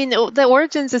 I mean, the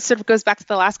origins, it sort of goes back to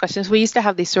the last question. So we used to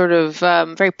have these sort of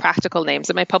very practical names.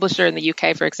 And my publisher in the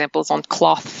UK, for example, is on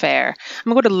Cloth Fair.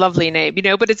 What a lovely name,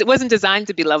 but it wasn't designed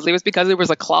to be lovely. It was because there was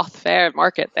a cloth fair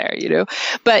market there,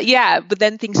 But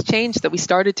then things changed, that we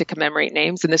started to commemorate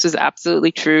names. And this is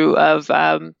absolutely true of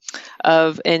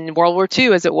in World War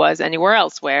II as it was anywhere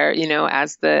else, where,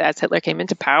 as Hitler came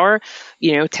into power,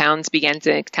 towns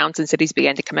and cities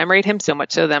began to commemorate him, so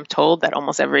much so that I'm told that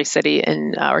almost every city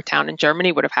or town in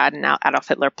Germany would have had an Adolf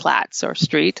Hitler Platz or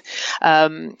street.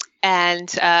 And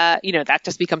that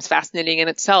just becomes fascinating in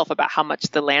itself about how much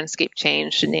the landscape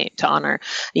changed to honor,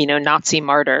 Nazi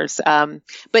martyrs.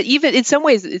 But even in some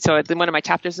ways, so in one of my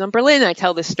chapters on Berlin, I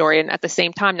tell this story. And at the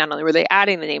same time, not only were they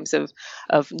adding the names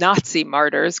of Nazi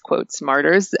martyrs, quotes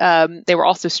martyrs, they were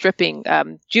also stripping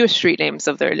Jewish street names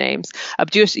of their names,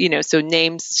 of Jewish,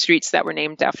 so streets that were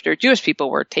named after Jewish people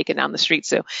were taken down the street.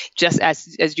 So just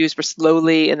as Jews were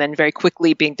slowly and then very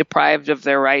quickly being deprived of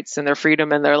their rights and their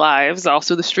freedom and their lives,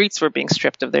 also the streets were being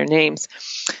stripped of their names.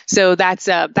 So that's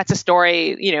a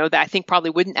story, that I think probably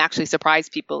wouldn't actually surprise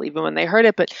people even when they heard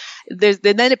it. But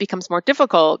then it becomes more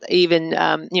difficult even,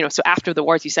 so after the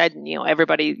wars, you said,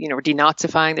 everybody,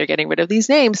 denazifying, they're getting rid of these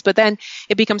names. But then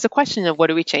it becomes a question of what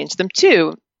do we change them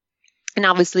to? And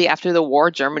obviously, after the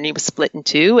war, Germany was split in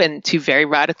two, and two very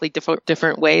radically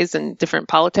different ways and different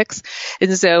politics.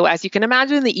 And so, as you can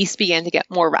imagine, the East began to get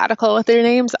more radical with their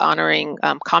names, honoring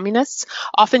communists,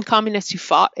 often communists who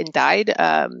fought and died,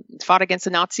 fought against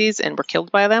the Nazis and were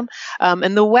killed by them.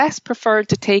 And the West preferred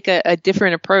to take a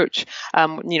different approach.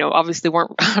 Obviously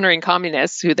weren't honoring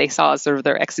communists, who they saw as sort of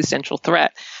their existential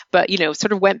threat, but,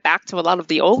 sort of went back to a lot of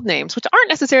the old names, which aren't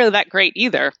necessarily that great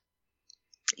either.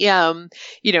 So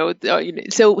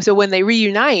when they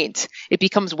reunite, it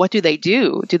becomes, what do they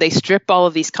do? Do they strip all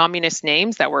of these communist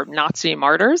names that were Nazi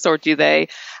martyrs, or do they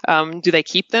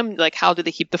keep them? Like, how do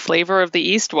they keep the flavor of the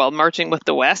East while merging with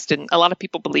the West? And a lot of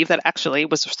people believe that actually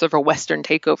was sort of a Western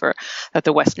takeover, that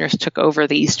the Westerners took over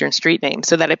the Eastern street names,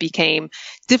 so that it became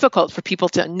difficult for people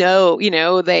to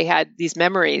know, they had these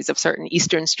memories of certain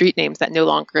Eastern street names that no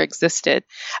longer existed.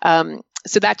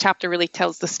 So that chapter really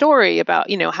tells the story about,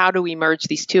 how do we merge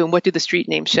these two, and what do the street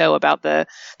names show about the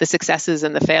successes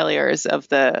and the failures of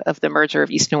the merger of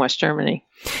East and West Germany?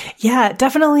 Yeah,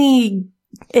 definitely.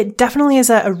 It definitely is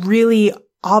a really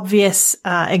obvious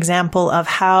example of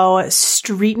how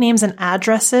street names and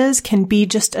addresses can be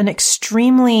just an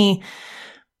extremely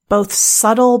both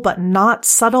subtle but not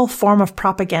subtle form of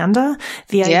propaganda.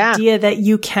 The idea that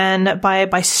you can,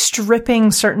 by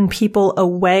stripping certain people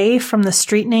away from the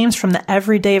street names, from the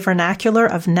everyday vernacular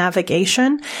of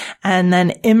navigation, and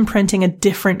then imprinting a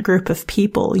different group of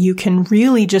people, you can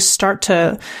really just start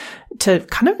to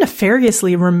kind of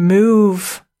nefariously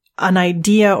remove an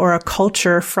idea or a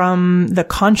culture from the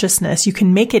consciousness. You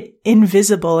can make it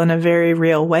invisible in a very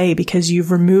real way because you've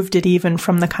removed it even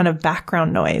from the kind of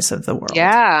background noise of the world.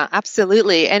 Yeah,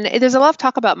 absolutely. And there's a lot of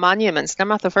talk about monuments. I'm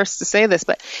not the first to say this,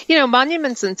 but,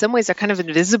 monuments in some ways are kind of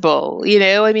invisible.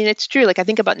 I mean, it's true. Like, I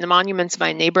think about the monuments in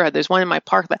my neighborhood. There's one in my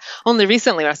park that only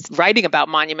recently, when I was writing about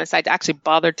monuments, I'd actually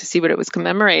bothered to see what it was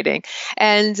commemorating.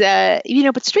 And,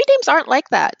 but street names aren't like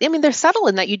that. I mean, they're subtle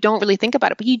in that you don't really think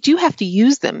about it, but you do have to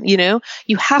use them.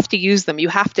 You have to use them. You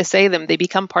have to say them. They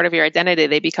become part of your identity.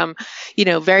 They become,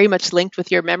 very much linked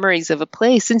with your memories of a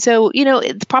place. And so,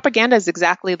 propaganda is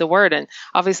exactly the word. And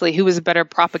obviously, who was a better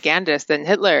propagandist than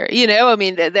Hitler? I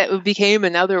mean, that became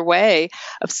another way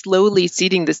of slowly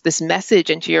seeding this message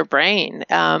into your brain.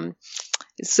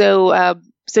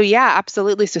 So yeah,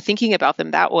 absolutely. So thinking about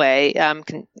them that way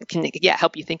can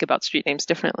help you think about street names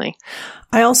differently.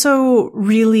 I also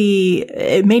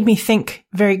it made me think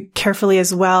very carefully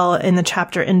as well in the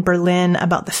chapter in Berlin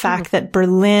about the fact that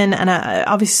Berlin, and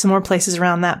obviously some more places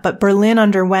around that, but Berlin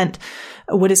underwent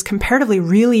what is comparatively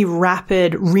really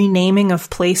rapid renaming of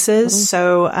places.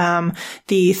 So,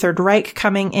 the Third Reich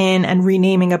coming in and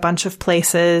renaming a bunch of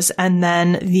places, and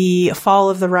then the fall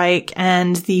of the Reich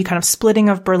and the kind of splitting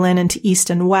of Berlin into East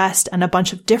and West, and a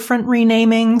bunch of different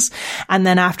renamings. And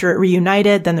then after it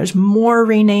reunited, then there's more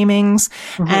renamings.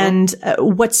 And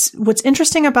what's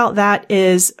interesting about that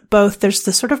is both there's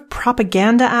the sort of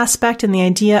propaganda aspect and the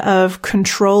idea of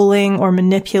controlling or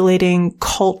manipulating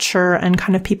culture and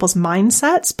kind of people's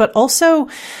mindsets, but also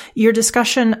your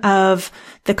discussion of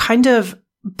the kind of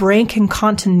break in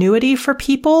continuity for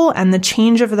people and the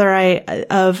change of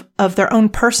their own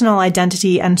personal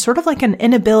identity, and sort of like an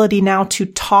inability now to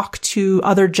talk to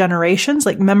other generations,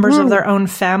 like members of their own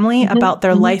family, about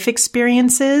their life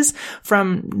experiences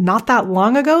from not that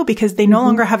long ago, because they no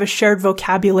longer have a shared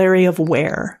vocabulary of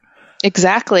where.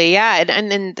 Exactly. Yeah.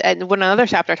 And one other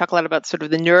chapter, I talk a lot about sort of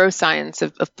the neuroscience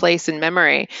of place and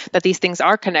memory, that these things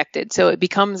are connected. So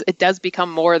it does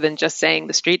become more than just saying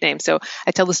the street name. So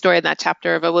I tell the story in that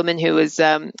chapter of a woman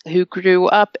who grew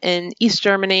up in East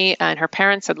Germany, and her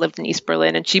parents had lived in East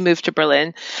Berlin, and she moved to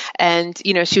Berlin. And,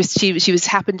 she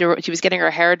was getting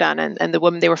her hair done, and the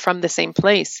woman, they were from the same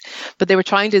place, but they were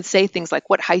trying to say things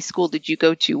like, what high school did you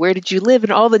go to? Where did you live?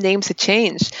 And all the names had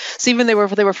changed. So even they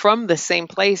were from the same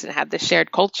place and had the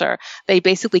shared culture, they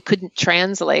basically couldn't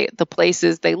translate the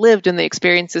places they lived and the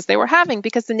experiences they were having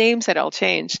because the names had all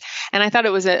changed. And I thought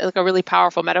it was a really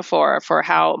powerful metaphor for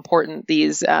how important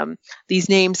these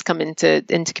names come into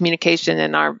communication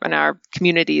in our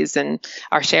communities and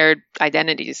our shared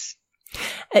identities.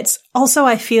 It's also,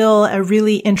 I feel, a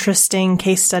really interesting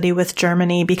case study with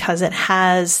Germany because it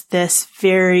has this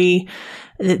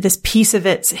piece of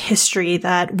its history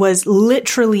that was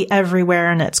literally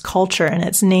everywhere in its culture and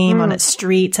its name on its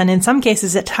streets. And in some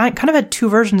cases, it kind of had two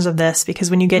versions of this, because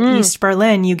when you get East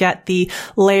Berlin, you get the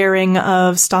layering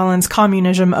of Stalin's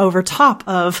communism over top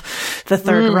of the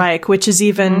Third Reich, which is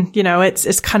even,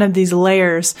 it's kind of these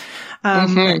layers.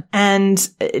 And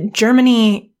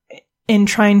Germany, in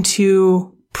trying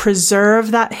to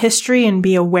preserve that history and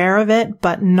be aware of it,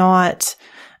 but not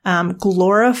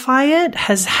glorify it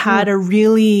has had a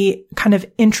really kind of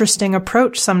interesting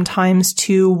approach sometimes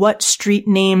to what street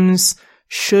names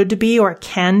should be or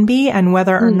can be, and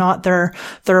whether or not they're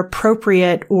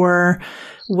appropriate or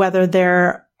whether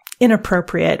they're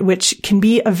inappropriate, which can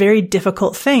be a very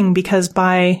difficult thing because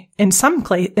in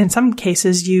some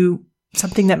cases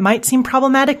something that might seem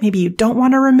problematic, maybe you don't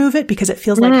want to remove it because it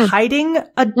feels like hiding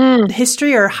a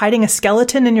history or hiding a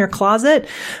skeleton in your closet.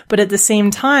 But at the same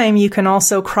time, you can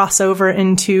also cross over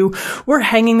into, we're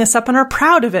hanging this up and are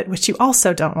proud of it, which you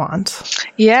also don't want.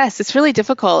 Yes, it's really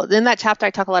difficult. In that chapter, I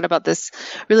talk a lot about this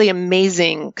really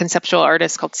amazing conceptual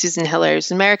artist called Susan Hiller.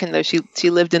 She's American, though. She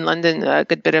lived in London a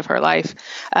good bit of her life.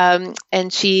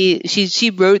 And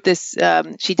she wrote this,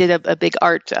 she did a big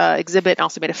art exhibit and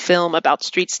also made a film about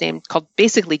streets named called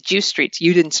basically Jew streets,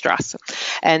 Judenstrasse.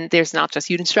 And there's not just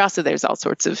Judenstrasse, there's all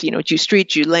sorts of, Jew street,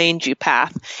 Jew lane, Jew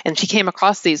path. And she came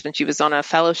across these when she was on a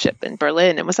fellowship in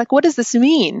Berlin and was like, what does this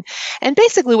mean? And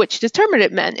basically what she determined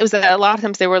it meant, it was that a lot of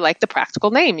times they were like the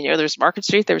practical name. There's Market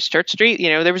Street, there was Church Street,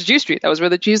 there was Jew Street. That was where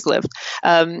the Jews lived.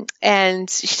 And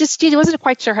she wasn't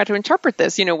quite sure how to interpret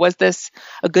this. Was this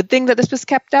a good thing that this was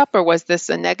kept up, or was this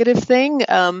a negative thing?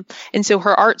 And so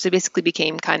her art basically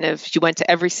became she went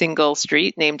to every single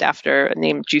street named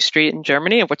Jew Street in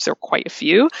Germany, of which there were quite a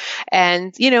few.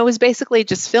 And, it was basically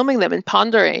just filming them and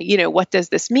pondering, what does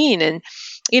this mean? And,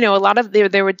 a lot of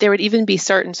there would even be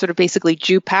certain sort of basically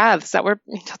Jew paths that were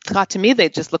thought to me, they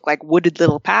just looked like wooded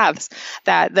little paths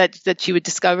that you would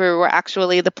discover were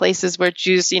actually the places where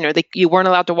Jews, you weren't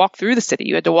allowed to walk through the city.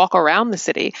 You had to walk around the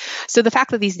city. So the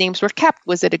fact that these names were kept,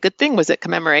 was it a good thing? Was it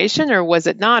commemoration, or was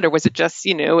it not? Or was it just,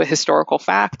 a historical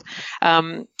fact?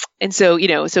 And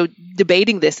so, so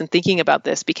debating this and thinking about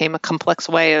this became a complex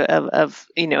way of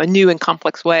a new and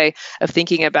complex way of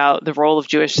thinking about the role of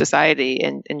Jewish society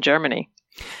in Germany.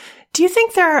 Do you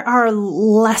think there are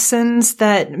lessons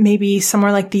that maybe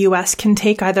somewhere like the U.S. can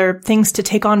take, either things to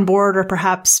take on board or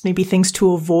perhaps maybe things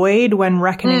to avoid when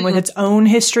reckoning with its own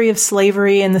history of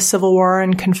slavery and the Civil War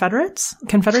and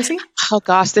Confederacy? Oh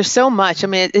gosh, there's so much. I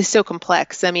mean, it is so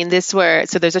complex. I mean, so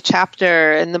there's a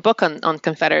chapter in the book on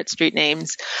Confederate street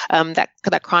names that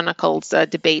chronicles a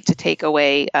debate to take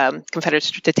away Confederate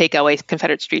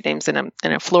street names in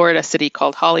a Florida city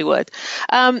called Hollywood.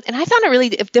 And I found it really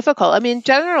difficult. I mean, in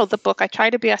general, the book, I try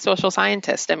to be a social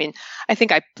scientist. I mean, I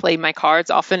think I play my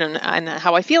cards often and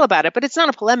how I feel about it, but it's not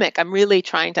a polemic. I'm really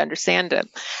trying to understand it.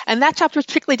 And that chapter was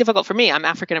particularly difficult for me. I'm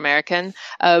African American.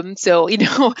 So,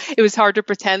 it was hard to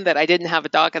pretend that I didn't have a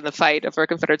dog in the fight for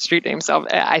Confederate street names. So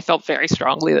I felt very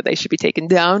strongly that they should be taken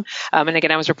down. And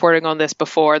again, I was reporting on this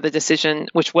before the decision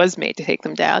which was made to take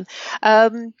them down.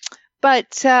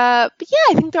 But yeah,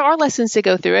 I think there are lessons to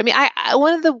go through. I mean, I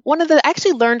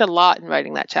actually learned a lot in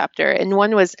writing that chapter. And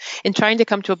one was in trying to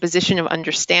come to a position of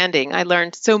understanding. I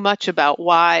learned so much about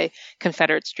why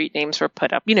Confederate street names were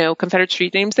put up. Confederate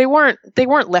street names, they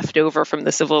weren't left over from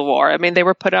the Civil War. I mean, they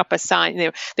were put up as sign,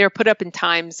 they were put up in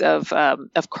times of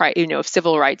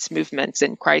civil rights movements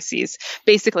and crises,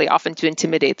 basically often to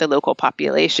intimidate the local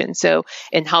population. So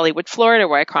in Hollywood, Florida,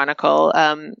 where I chronicle,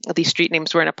 these street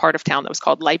names were in a part of town that was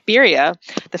called Liberia,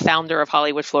 the founder of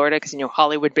Hollywood, Florida, because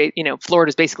Florida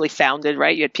is basically founded,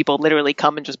 right? You had people literally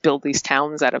come and just build these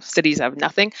towns out of cities out of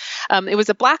nothing. It was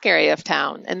a black area of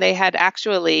town, and they had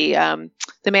actually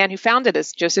the man who founded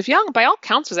it, Joseph Young, by all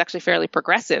counts, was actually fairly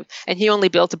progressive, and he only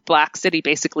built a black city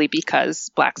basically because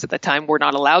blacks at the time were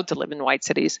not allowed to live in white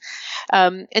cities,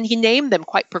 and he named them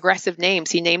quite progressive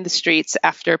names. He named the streets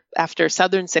after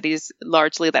southern cities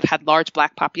largely that had large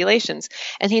black populations,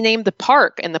 and he named the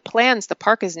park and the plans. The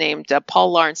park is named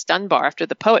Paul Laurence Dunbar after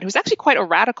the poet, who was actually quite a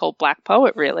radical black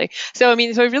poet, really. So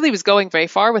he really was going very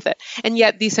far with it. And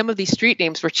yet some of these street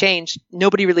names were changed.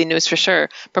 Nobody really knows for sure,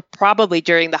 but probably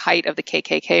during the height of the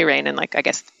KKK reign in, I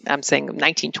guess I'm saying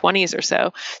 1920s or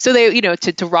so. So they,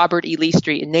 to Robert E. Lee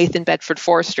Street and Nathan Bedford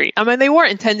Forrest Street. I mean, they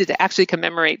weren't intended to actually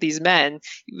commemorate these men,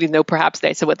 even though perhaps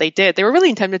they said what they did. They were really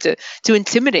intended to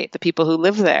intimidate the people who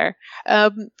live there.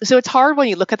 So it's hard when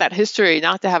you look at that history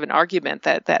not to have an argument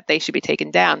that they should be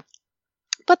taken down.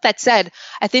 But that said,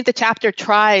 I think the chapter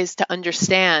tries to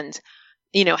understand,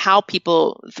 how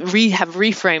people have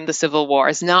reframed the Civil War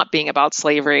as not being about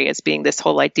slavery, as being this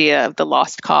whole idea of the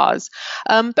lost cause,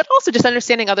 but also just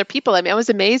understanding other people. I mean, I was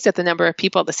amazed at the number of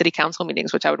people at the city council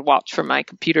meetings, which I would watch from my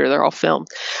computer, they're all filmed,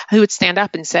 who would stand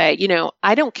up and say,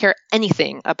 I don't care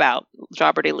anything about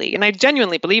Robert E. Lee. And I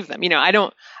genuinely believe them.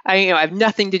 I have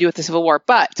nothing to do with the Civil War,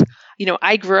 but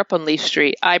I grew up on Leaf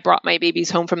Street. I brought my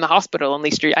babies home from the hospital on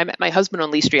Leaf Street. I met my husband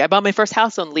on Leaf Street. I bought my first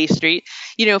house on Leaf Street.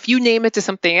 If you name it to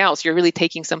something else, you're really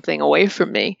taking something away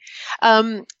from me.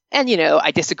 And,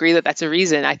 I disagree that that's a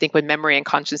reason. I think when memory and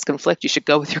conscience conflict, you should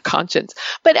go with your conscience.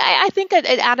 But I think it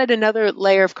added another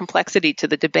layer of complexity to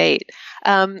the debate.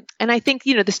 And I think,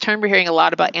 this term we're hearing a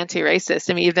lot about anti-racist.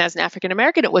 I mean, even as an African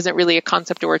American, it wasn't really a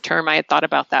concept or a term I had thought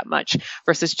about that much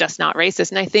versus just not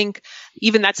racist. And I think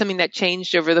even that's something that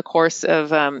changed over the course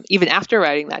of, even after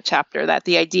writing that chapter, that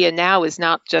the idea now is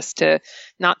not to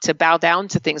bow down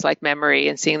to things like memory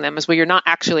and seeing them as, well, you're not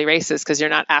actually racist because you're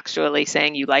not actually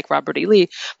saying you like Robert E. Lee,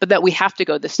 but that we have to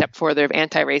go the step further of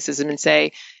anti-racism and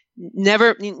say,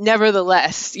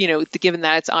 nevertheless, given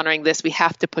that it's honoring this, we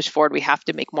have to push forward. We have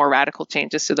to make more radical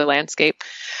changes to the landscape.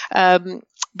 But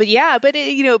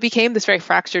it became this very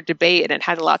fractured debate, and it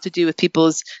had a lot to do with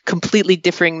people's completely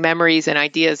differing memories and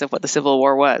ideas of what the Civil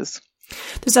War was.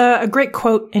 There's a great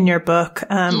quote in your book,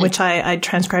 which I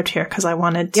transcribed here because I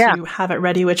wanted to have it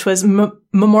ready, which was,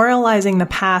 memorializing the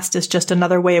past is just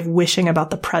another way of wishing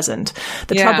about the present.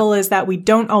 The trouble is that we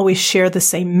don't always share the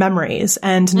same memories,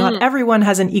 and not everyone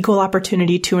has an equal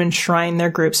opportunity to enshrine their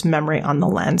group's memory on the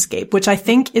landscape, which I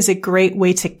think is a great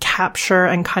way to capture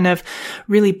and kind of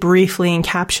really briefly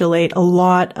encapsulate a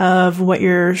lot of what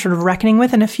you're sort of reckoning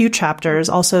with in a few chapters.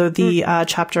 Also, the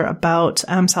chapter about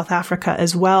South Africa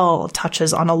as well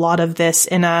touches on a lot of this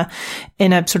in a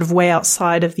sort of way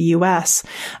outside of the US.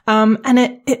 And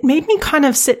it made me kind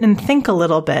of sit and think a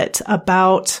little bit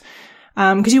about,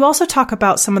 because you also talk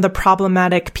about some of the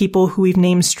problematic people who we've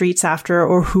named streets after,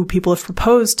 or who people have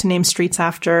proposed to name streets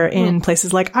after in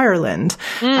places like Ireland.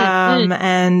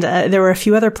 And there were a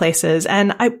few other places.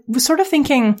 And I was sort of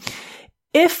thinking,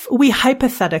 if we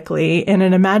hypothetically, in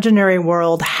an imaginary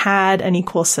world, had an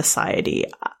equal society,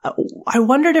 I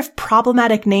wondered if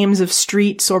problematic names of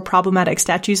streets or problematic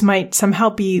statues might somehow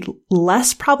be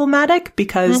less problematic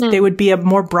because they would be a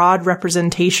more broad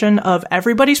representation of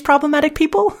everybody's problematic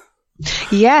people.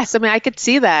 Yes. I mean, I could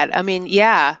see that. I mean,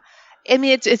 yeah. I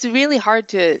mean, it's really hard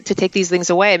to take these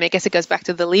things away. I mean, I guess it goes back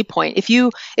to the Lee point. If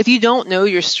you don't know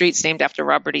your street's named after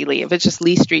Robert E. Lee, if it's just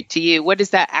Lee Street to you, what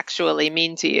does that actually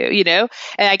mean to you? And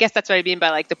I guess that's what I mean by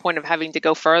like the point of having to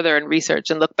go further and research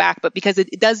and look back. But because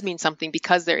it does mean something,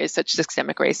 because there is such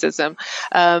systemic racism.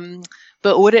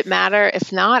 But would it matter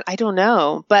if not? I don't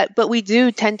know. But we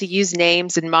do tend to use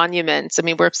names and monuments. I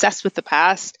mean, we're obsessed with the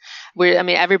past.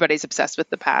 Everybody's obsessed with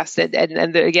the past.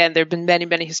 And again, there have been many,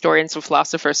 many historians and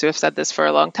philosophers who have said this for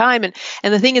a long time. And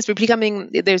the thing is,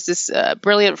 there's this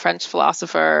brilliant French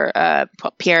philosopher,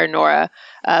 Pierre Nora,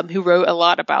 who wrote a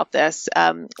lot about this,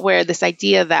 where this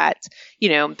idea that,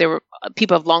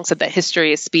 people have long said that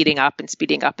history is speeding up and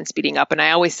speeding up and speeding up. And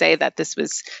I always say that this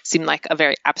seemed like a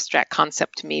very abstract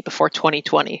concept to me before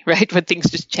 2020, right? When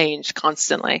things just change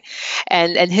constantly.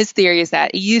 And his theory is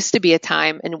that it used to be a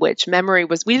time in which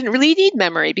we didn't really need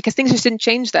memory because things just didn't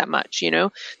change that much.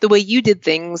 The way you did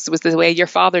things was the way your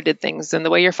father did things, and the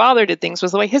way your father did things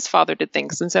was the way his father did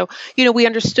things. And so, we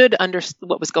understood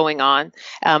what was going on,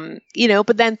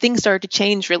 but then things started to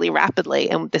change really rapidly,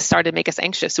 and this started to make us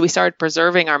anxious. So we started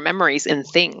preserving our memories in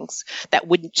things that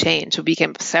wouldn't change. We became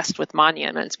obsessed with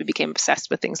monuments. We became obsessed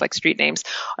with things like street names.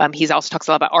 He also talks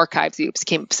a lot about archives. He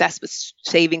became obsessed with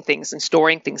saving things and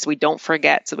storing things so we don't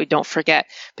forget. So we don't forget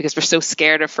because we're so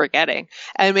scared of forgetting.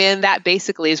 I mean, that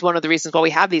basically is one of the reasons why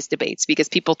we have these debates, because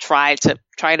people try to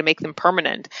make them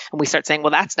permanent. And we start saying,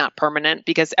 well, that's not permanent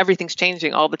because everything's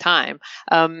changing all the time.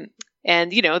 And,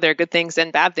 there are good things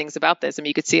and bad things about this. I mean,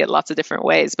 you could see it lots of different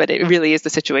ways, but it really is the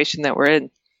situation that we're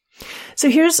in. So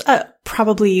here's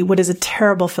probably what is a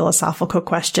terrible philosophical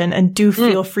question, and do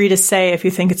feel free to say if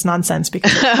you think it's nonsense,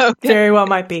 because it very well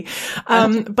might be.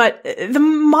 But the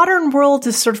modern world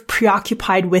is sort of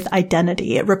preoccupied with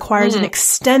identity. It requires an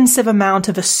extensive amount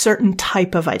of a certain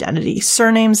type of identity: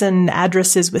 surnames and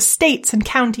addresses with states and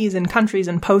counties and countries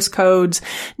and postcodes,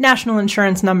 national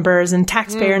insurance numbers and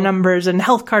taxpayer numbers and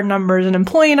health card numbers and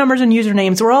employee numbers and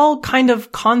usernames. We're all kind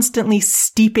of constantly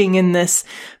steeping in this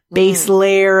base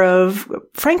layer of,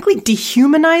 frankly,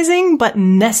 dehumanizing but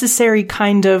necessary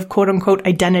kind of quote-unquote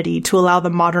identity to allow the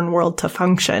modern world to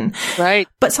function. Right.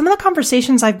 But some of the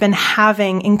conversations I've been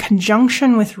having in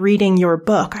conjunction with reading your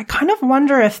book, I kind of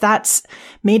wonder if that's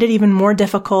made it even more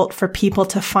difficult for people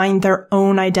to find their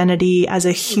own identity as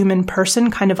a human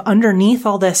person, kind of underneath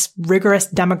all this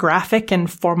rigorous demographic and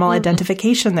formal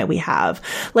identification that we have.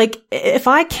 Like, if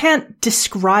I can't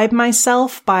describe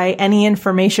myself by any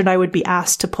information I would be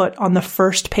asked to put on the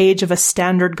first page of a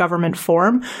standard government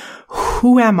form,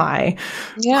 who am I?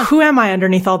 Yeah. Who am I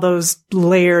underneath all those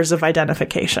layers of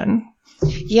identification?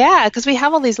 Yeah, because we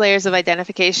have all these layers of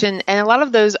identification, and a lot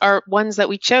of those are ones that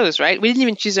we chose, right? We didn't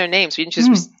even choose our names. We didn't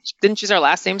choose didn't choose our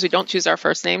last names. We don't choose our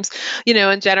first names.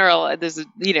 In general,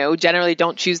 generally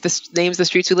don't choose the names of the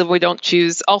streets we live in. We don't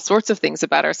choose all sorts of things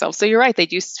about ourselves. So you're right. They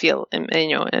do feel,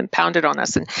 impounded on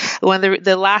us. And one of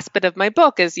the last bit of my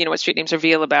book is, what street names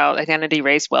reveal about identity,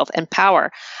 race, wealth, and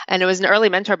power. And it was an early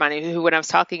mentor of mine who, when I was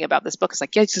talking about this book, was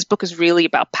like, yeah, this book is really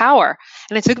about power.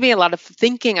 And it took me a lot of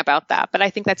thinking about that. But I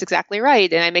think that's exactly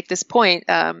right. And I make this point,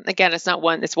 again,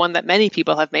 it's one that many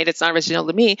people have made. It's not original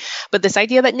to me, but this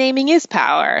idea that naming is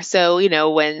power. So,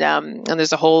 when, and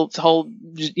there's a whole,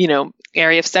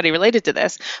 area of study related to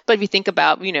this. But if you think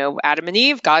about, Adam and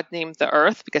Eve, God named the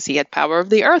earth because he had power of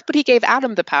the earth, but he gave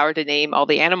Adam the power to name all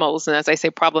the animals. And as I say,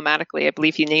 problematically, I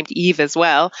believe he named Eve as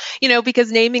well,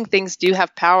 because naming things do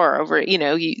have power over,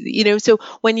 so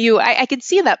when I can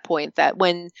see that point that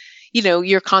when,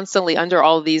 you're constantly under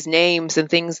all these names and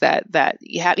things that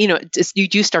you have, you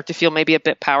do start to feel maybe a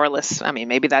bit powerless. I mean,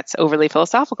 maybe that's overly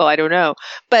philosophical. I don't know.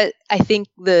 But I think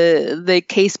the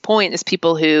case point is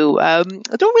people who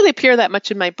don't really appear that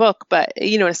much in my book, but,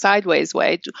 in a sideways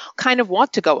way, kind of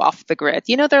want to go off the grid.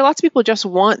 There are lots of people who just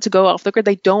want to go off the grid.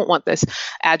 They don't want this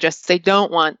address. They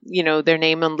don't want, their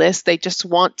name on lists. They just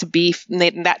want to be,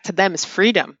 that to them is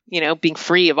freedom, being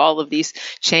free of all of these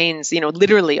chains,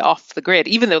 literally off the grid,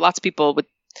 even though lots of people would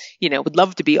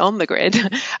love to be on the grid.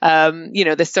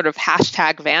 This sort of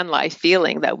hashtag van life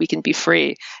feeling that we can be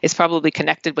free is probably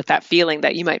connected with that feeling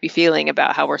that you might be feeling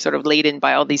about how we're sort of laden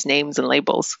by all these names and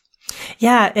labels.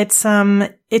 Yeah,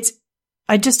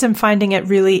 I just am finding it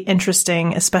really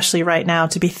interesting, especially right now,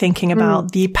 to be thinking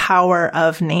about the power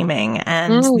of naming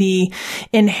and the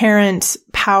inherent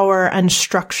power and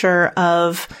structure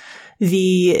of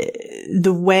the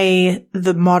way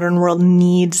the modern world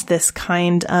needs this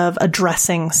kind of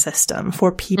addressing system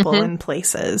for people and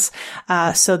places,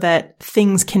 so that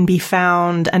things can be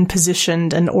found and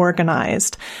positioned and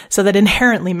organized, so that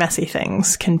inherently messy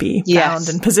things can be found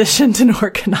and positioned and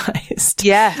organized.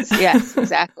 Yes,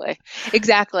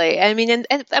 exactly. I mean,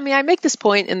 and I make this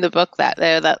point in the book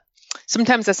that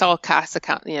sometimes that's all cast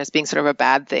account, as being sort of a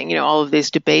bad thing, all of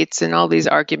these debates and all these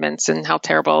arguments and how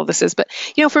terrible all this is. But,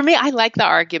 for me, I like the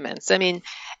arguments. I mean,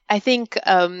 I think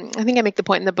I make the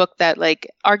point in the book that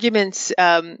arguments,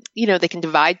 they can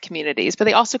divide communities, but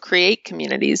they also create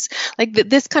communities.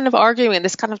 This kind of arguing,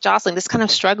 this kind of jostling, this kind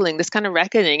of struggling, this kind of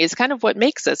reckoning is kind of what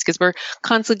makes us, because we're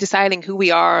constantly deciding who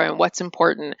we are and what's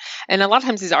important. And a lot of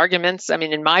times these arguments,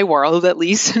 in my world at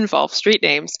least, involve street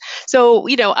names. So,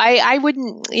 I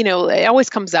wouldn't, it always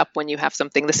comes up when you have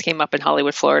something. This came up in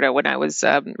Hollywood, Florida, when I was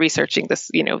researching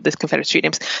this, this Confederate street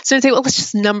names. So I'd say, well, let's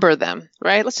just number them,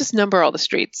 right? Let's just number all the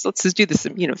streets. Let's just do this,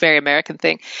 very American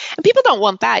thing. And people don't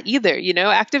want that either.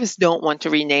 Activists don't want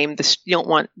to rename don't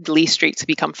want Lee Street to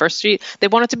become First Street. They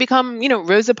want it to become,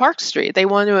 Rosa Parks Street. They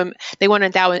want to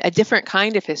endow a different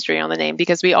kind of history on the name,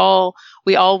 because we all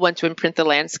want to imprint the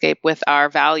landscape with our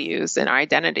values and our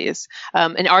identities.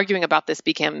 And arguing about this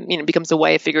becomes a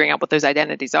way of figuring out what those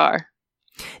identities are.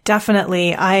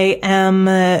 Definitely. I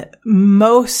am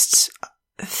most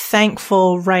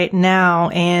thankful right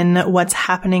now in what's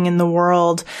happening in the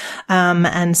world,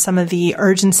 and some of the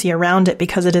urgency around it,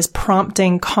 because it is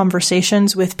prompting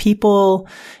conversations with people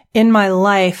in my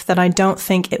life that I don't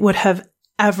think it would have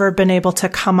ever been able to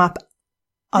come up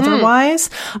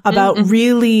otherwise, about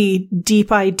really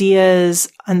deep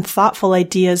ideas and thoughtful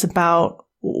ideas about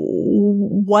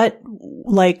what,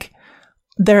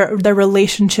 their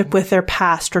relationship with their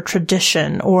past or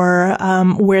tradition, or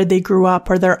where they grew up,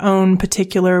 or their own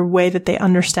particular way that they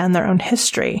understand their own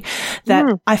history,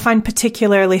 that I find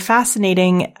particularly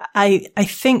fascinating. I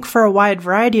think for a wide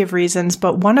variety of reasons,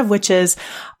 but one of which is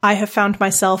I have found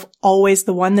myself always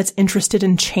the one that's interested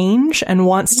in change and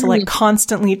wants to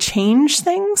constantly change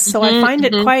things. So I find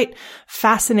it quite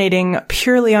fascinating,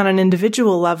 purely on an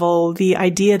individual level, the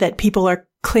idea that people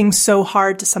cling so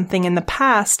hard to something in the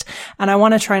past. And I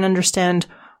want to try and understand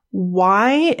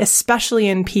why, especially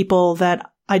in people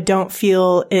that I don't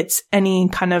feel it's any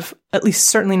kind of, at least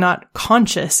certainly not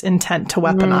conscious intent to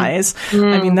weaponize.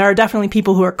 I mean, there are definitely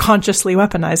people who are consciously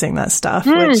weaponizing that stuff,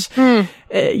 which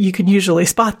you can usually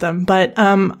spot them. But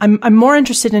I'm more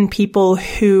interested in people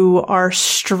who are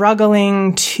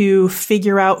struggling to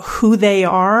figure out who they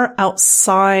are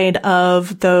outside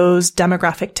of those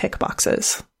demographic tick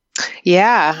boxes.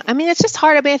 Yeah. I mean, it's just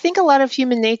hard. I mean, I think a lot of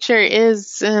human nature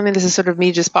is, I mean, this is sort of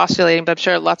me just postulating, but I'm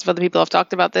sure lots of other people have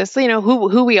talked about this,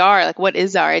 who we are, like what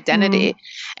is our identity?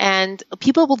 And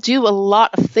people will do a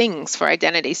lot of things for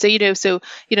identity. So,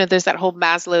 there's that whole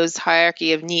Maslow's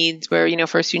hierarchy of needs where,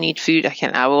 first you need food.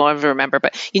 I will never remember,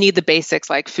 but you need the basics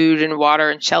like food and water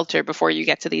and shelter before you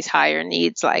get to these higher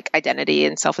needs like identity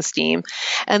and self-esteem.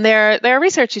 And there are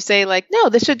research who say like, no,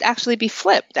 this should actually be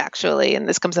flipped actually. And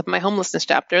this comes up in my homelessness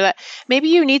chapter that maybe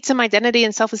you need some identity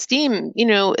and self-esteem,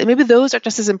 maybe those are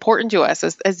just as important to us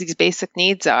as these basic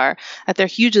needs are, that they're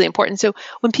hugely important. So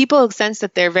when people sense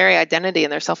that their very identity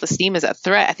and their self-esteem is at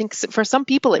threat, I think for some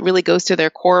people, it really goes to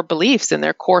their core beliefs and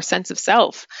their core sense of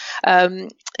self.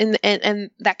 And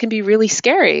that can be really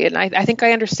scary. And I think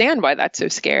I understand why that's so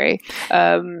scary.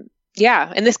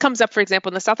 Yeah. And this comes up, for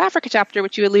example, in the South Africa chapter,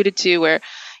 which you alluded to, where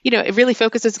it really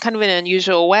focuses kind of in an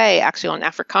unusual way, actually, on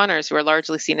Afrikaners, who are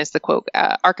largely seen as the, quote,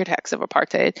 architects of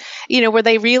apartheid, where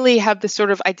they really have this sort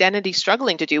of identity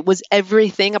struggling to do. Was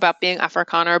everything about being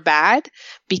Afrikaner bad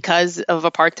because of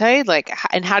apartheid? Like,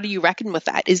 and how do you reckon with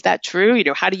that? Is that true?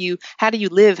 How do you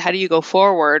live? How do you go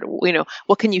forward?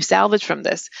 What can you salvage from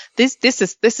this? This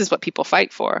is what people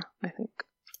fight for, I think.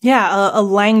 Yeah, a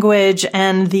language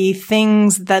and the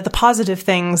positive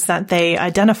things that they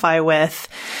identify with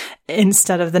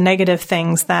instead of the negative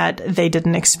things that they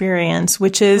didn't experience,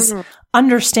 which is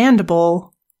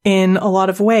understandable in a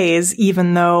lot of ways,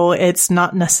 even though it's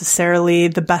not necessarily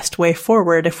the best way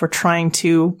forward if we're trying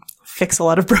to fix a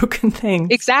lot of broken things.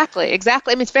 Exactly. I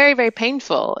mean, it's very, very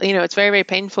painful. It's very, very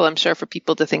painful, I'm sure, for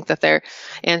people to think that their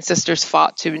ancestors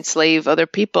fought to enslave other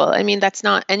people. I mean, that's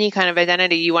not any kind of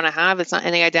identity you want to have. It's not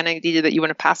any identity that you want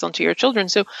to pass on to your children.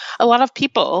 So a lot of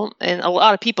people, and a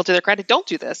lot of people, to their credit, don't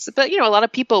do this. But, a lot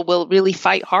of people will really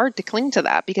fight hard to cling to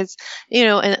that because,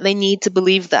 and they need to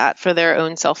believe that for their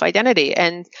own self-identity.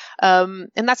 And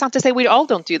that's not to say we all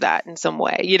don't do that in some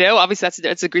way. Obviously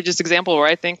that's an egregious example where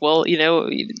I think, well,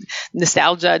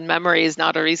 nostalgia and memory is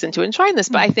not a reason to enshrine this,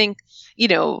 but I think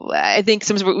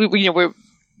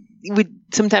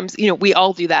sometimes we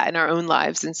all do that in our own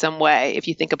lives in some way. If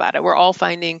you think about it, we're all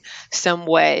finding some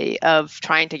way of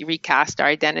trying to recast our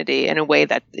identity in a way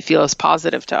that feels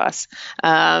positive to us.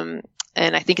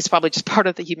 And I think it's probably just part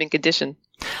of the human condition.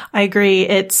 I agree.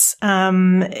 It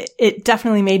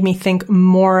definitely made me think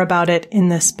more about it in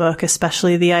this book,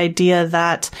 especially the idea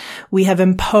that we have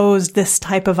imposed this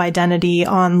type of identity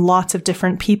on lots of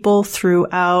different people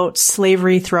throughout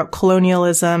slavery, throughout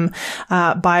colonialism,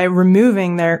 by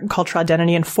removing their cultural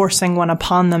identity and forcing one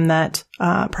upon them that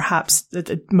perhaps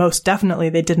most definitely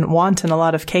they didn't want in a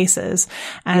lot of cases.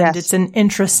 And yes. It's an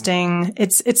interesting,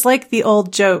 it's like the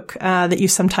old joke that you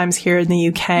sometimes hear in the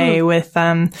UK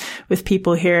with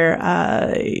people here,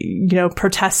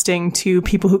 protesting to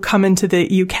people who come into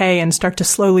the UK and start to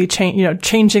slowly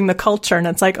changing the culture. And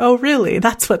it's like, oh, really?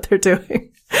 That's what they're doing.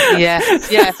 Yes.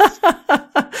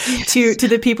 To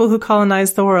the people who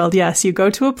colonize the world. Yes, you go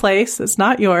to a place that's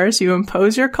not yours, you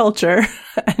impose your culture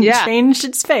and change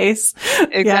its face.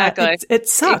 Exactly. Yeah, it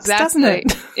sucks, doesn't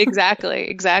it?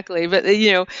 Exactly. But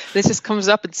this just comes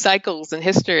up in cycles in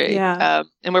history. Yeah.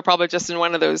 And we're probably just in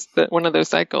one of those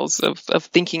cycles of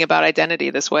thinking about identity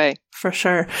this way. For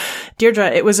sure.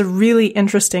 Deirdre, it was a really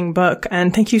interesting book,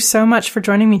 and thank you so much for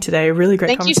joining me today. Really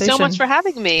great conversation. Thank you so much for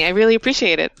having me. I really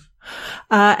appreciate it.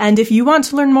 And if you want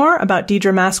to learn more about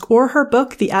Deirdre Mask or her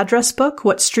book, The Address Book,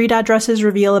 What Street Addresses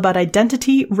Reveal About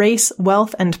Identity, Race,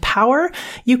 Wealth, and Power,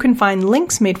 you can find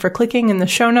links made for clicking in the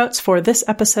show notes for this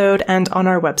episode and on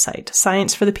our website,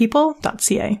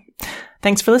 scienceforthepeople.ca.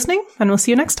 Thanks for listening, and we'll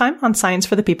see you next time on Science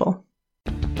for the People.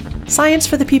 Science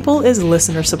for the People is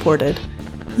listener-supported.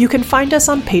 You can find us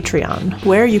on Patreon,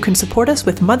 where you can support us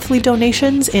with monthly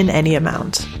donations in any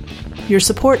amount. Your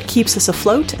support keeps us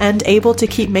afloat and able to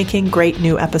keep making great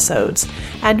new episodes,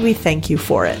 and we thank you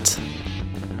for it.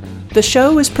 The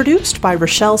show is produced by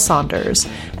Rochelle Saunders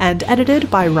and edited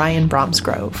by Ryan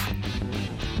Bromsgrove.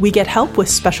 We get help with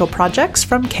special projects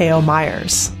from K.O.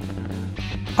 Myers.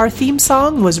 Our theme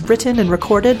song was written and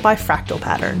recorded by Fractal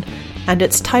Pattern, and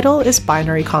its title is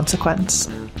Binary Consequence.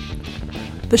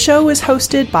 The show is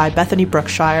hosted by Bethany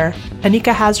Brookshire,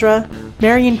 Anika Hazra,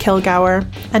 Marion Kilgour,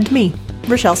 and me,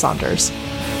 Rochelle Saunders.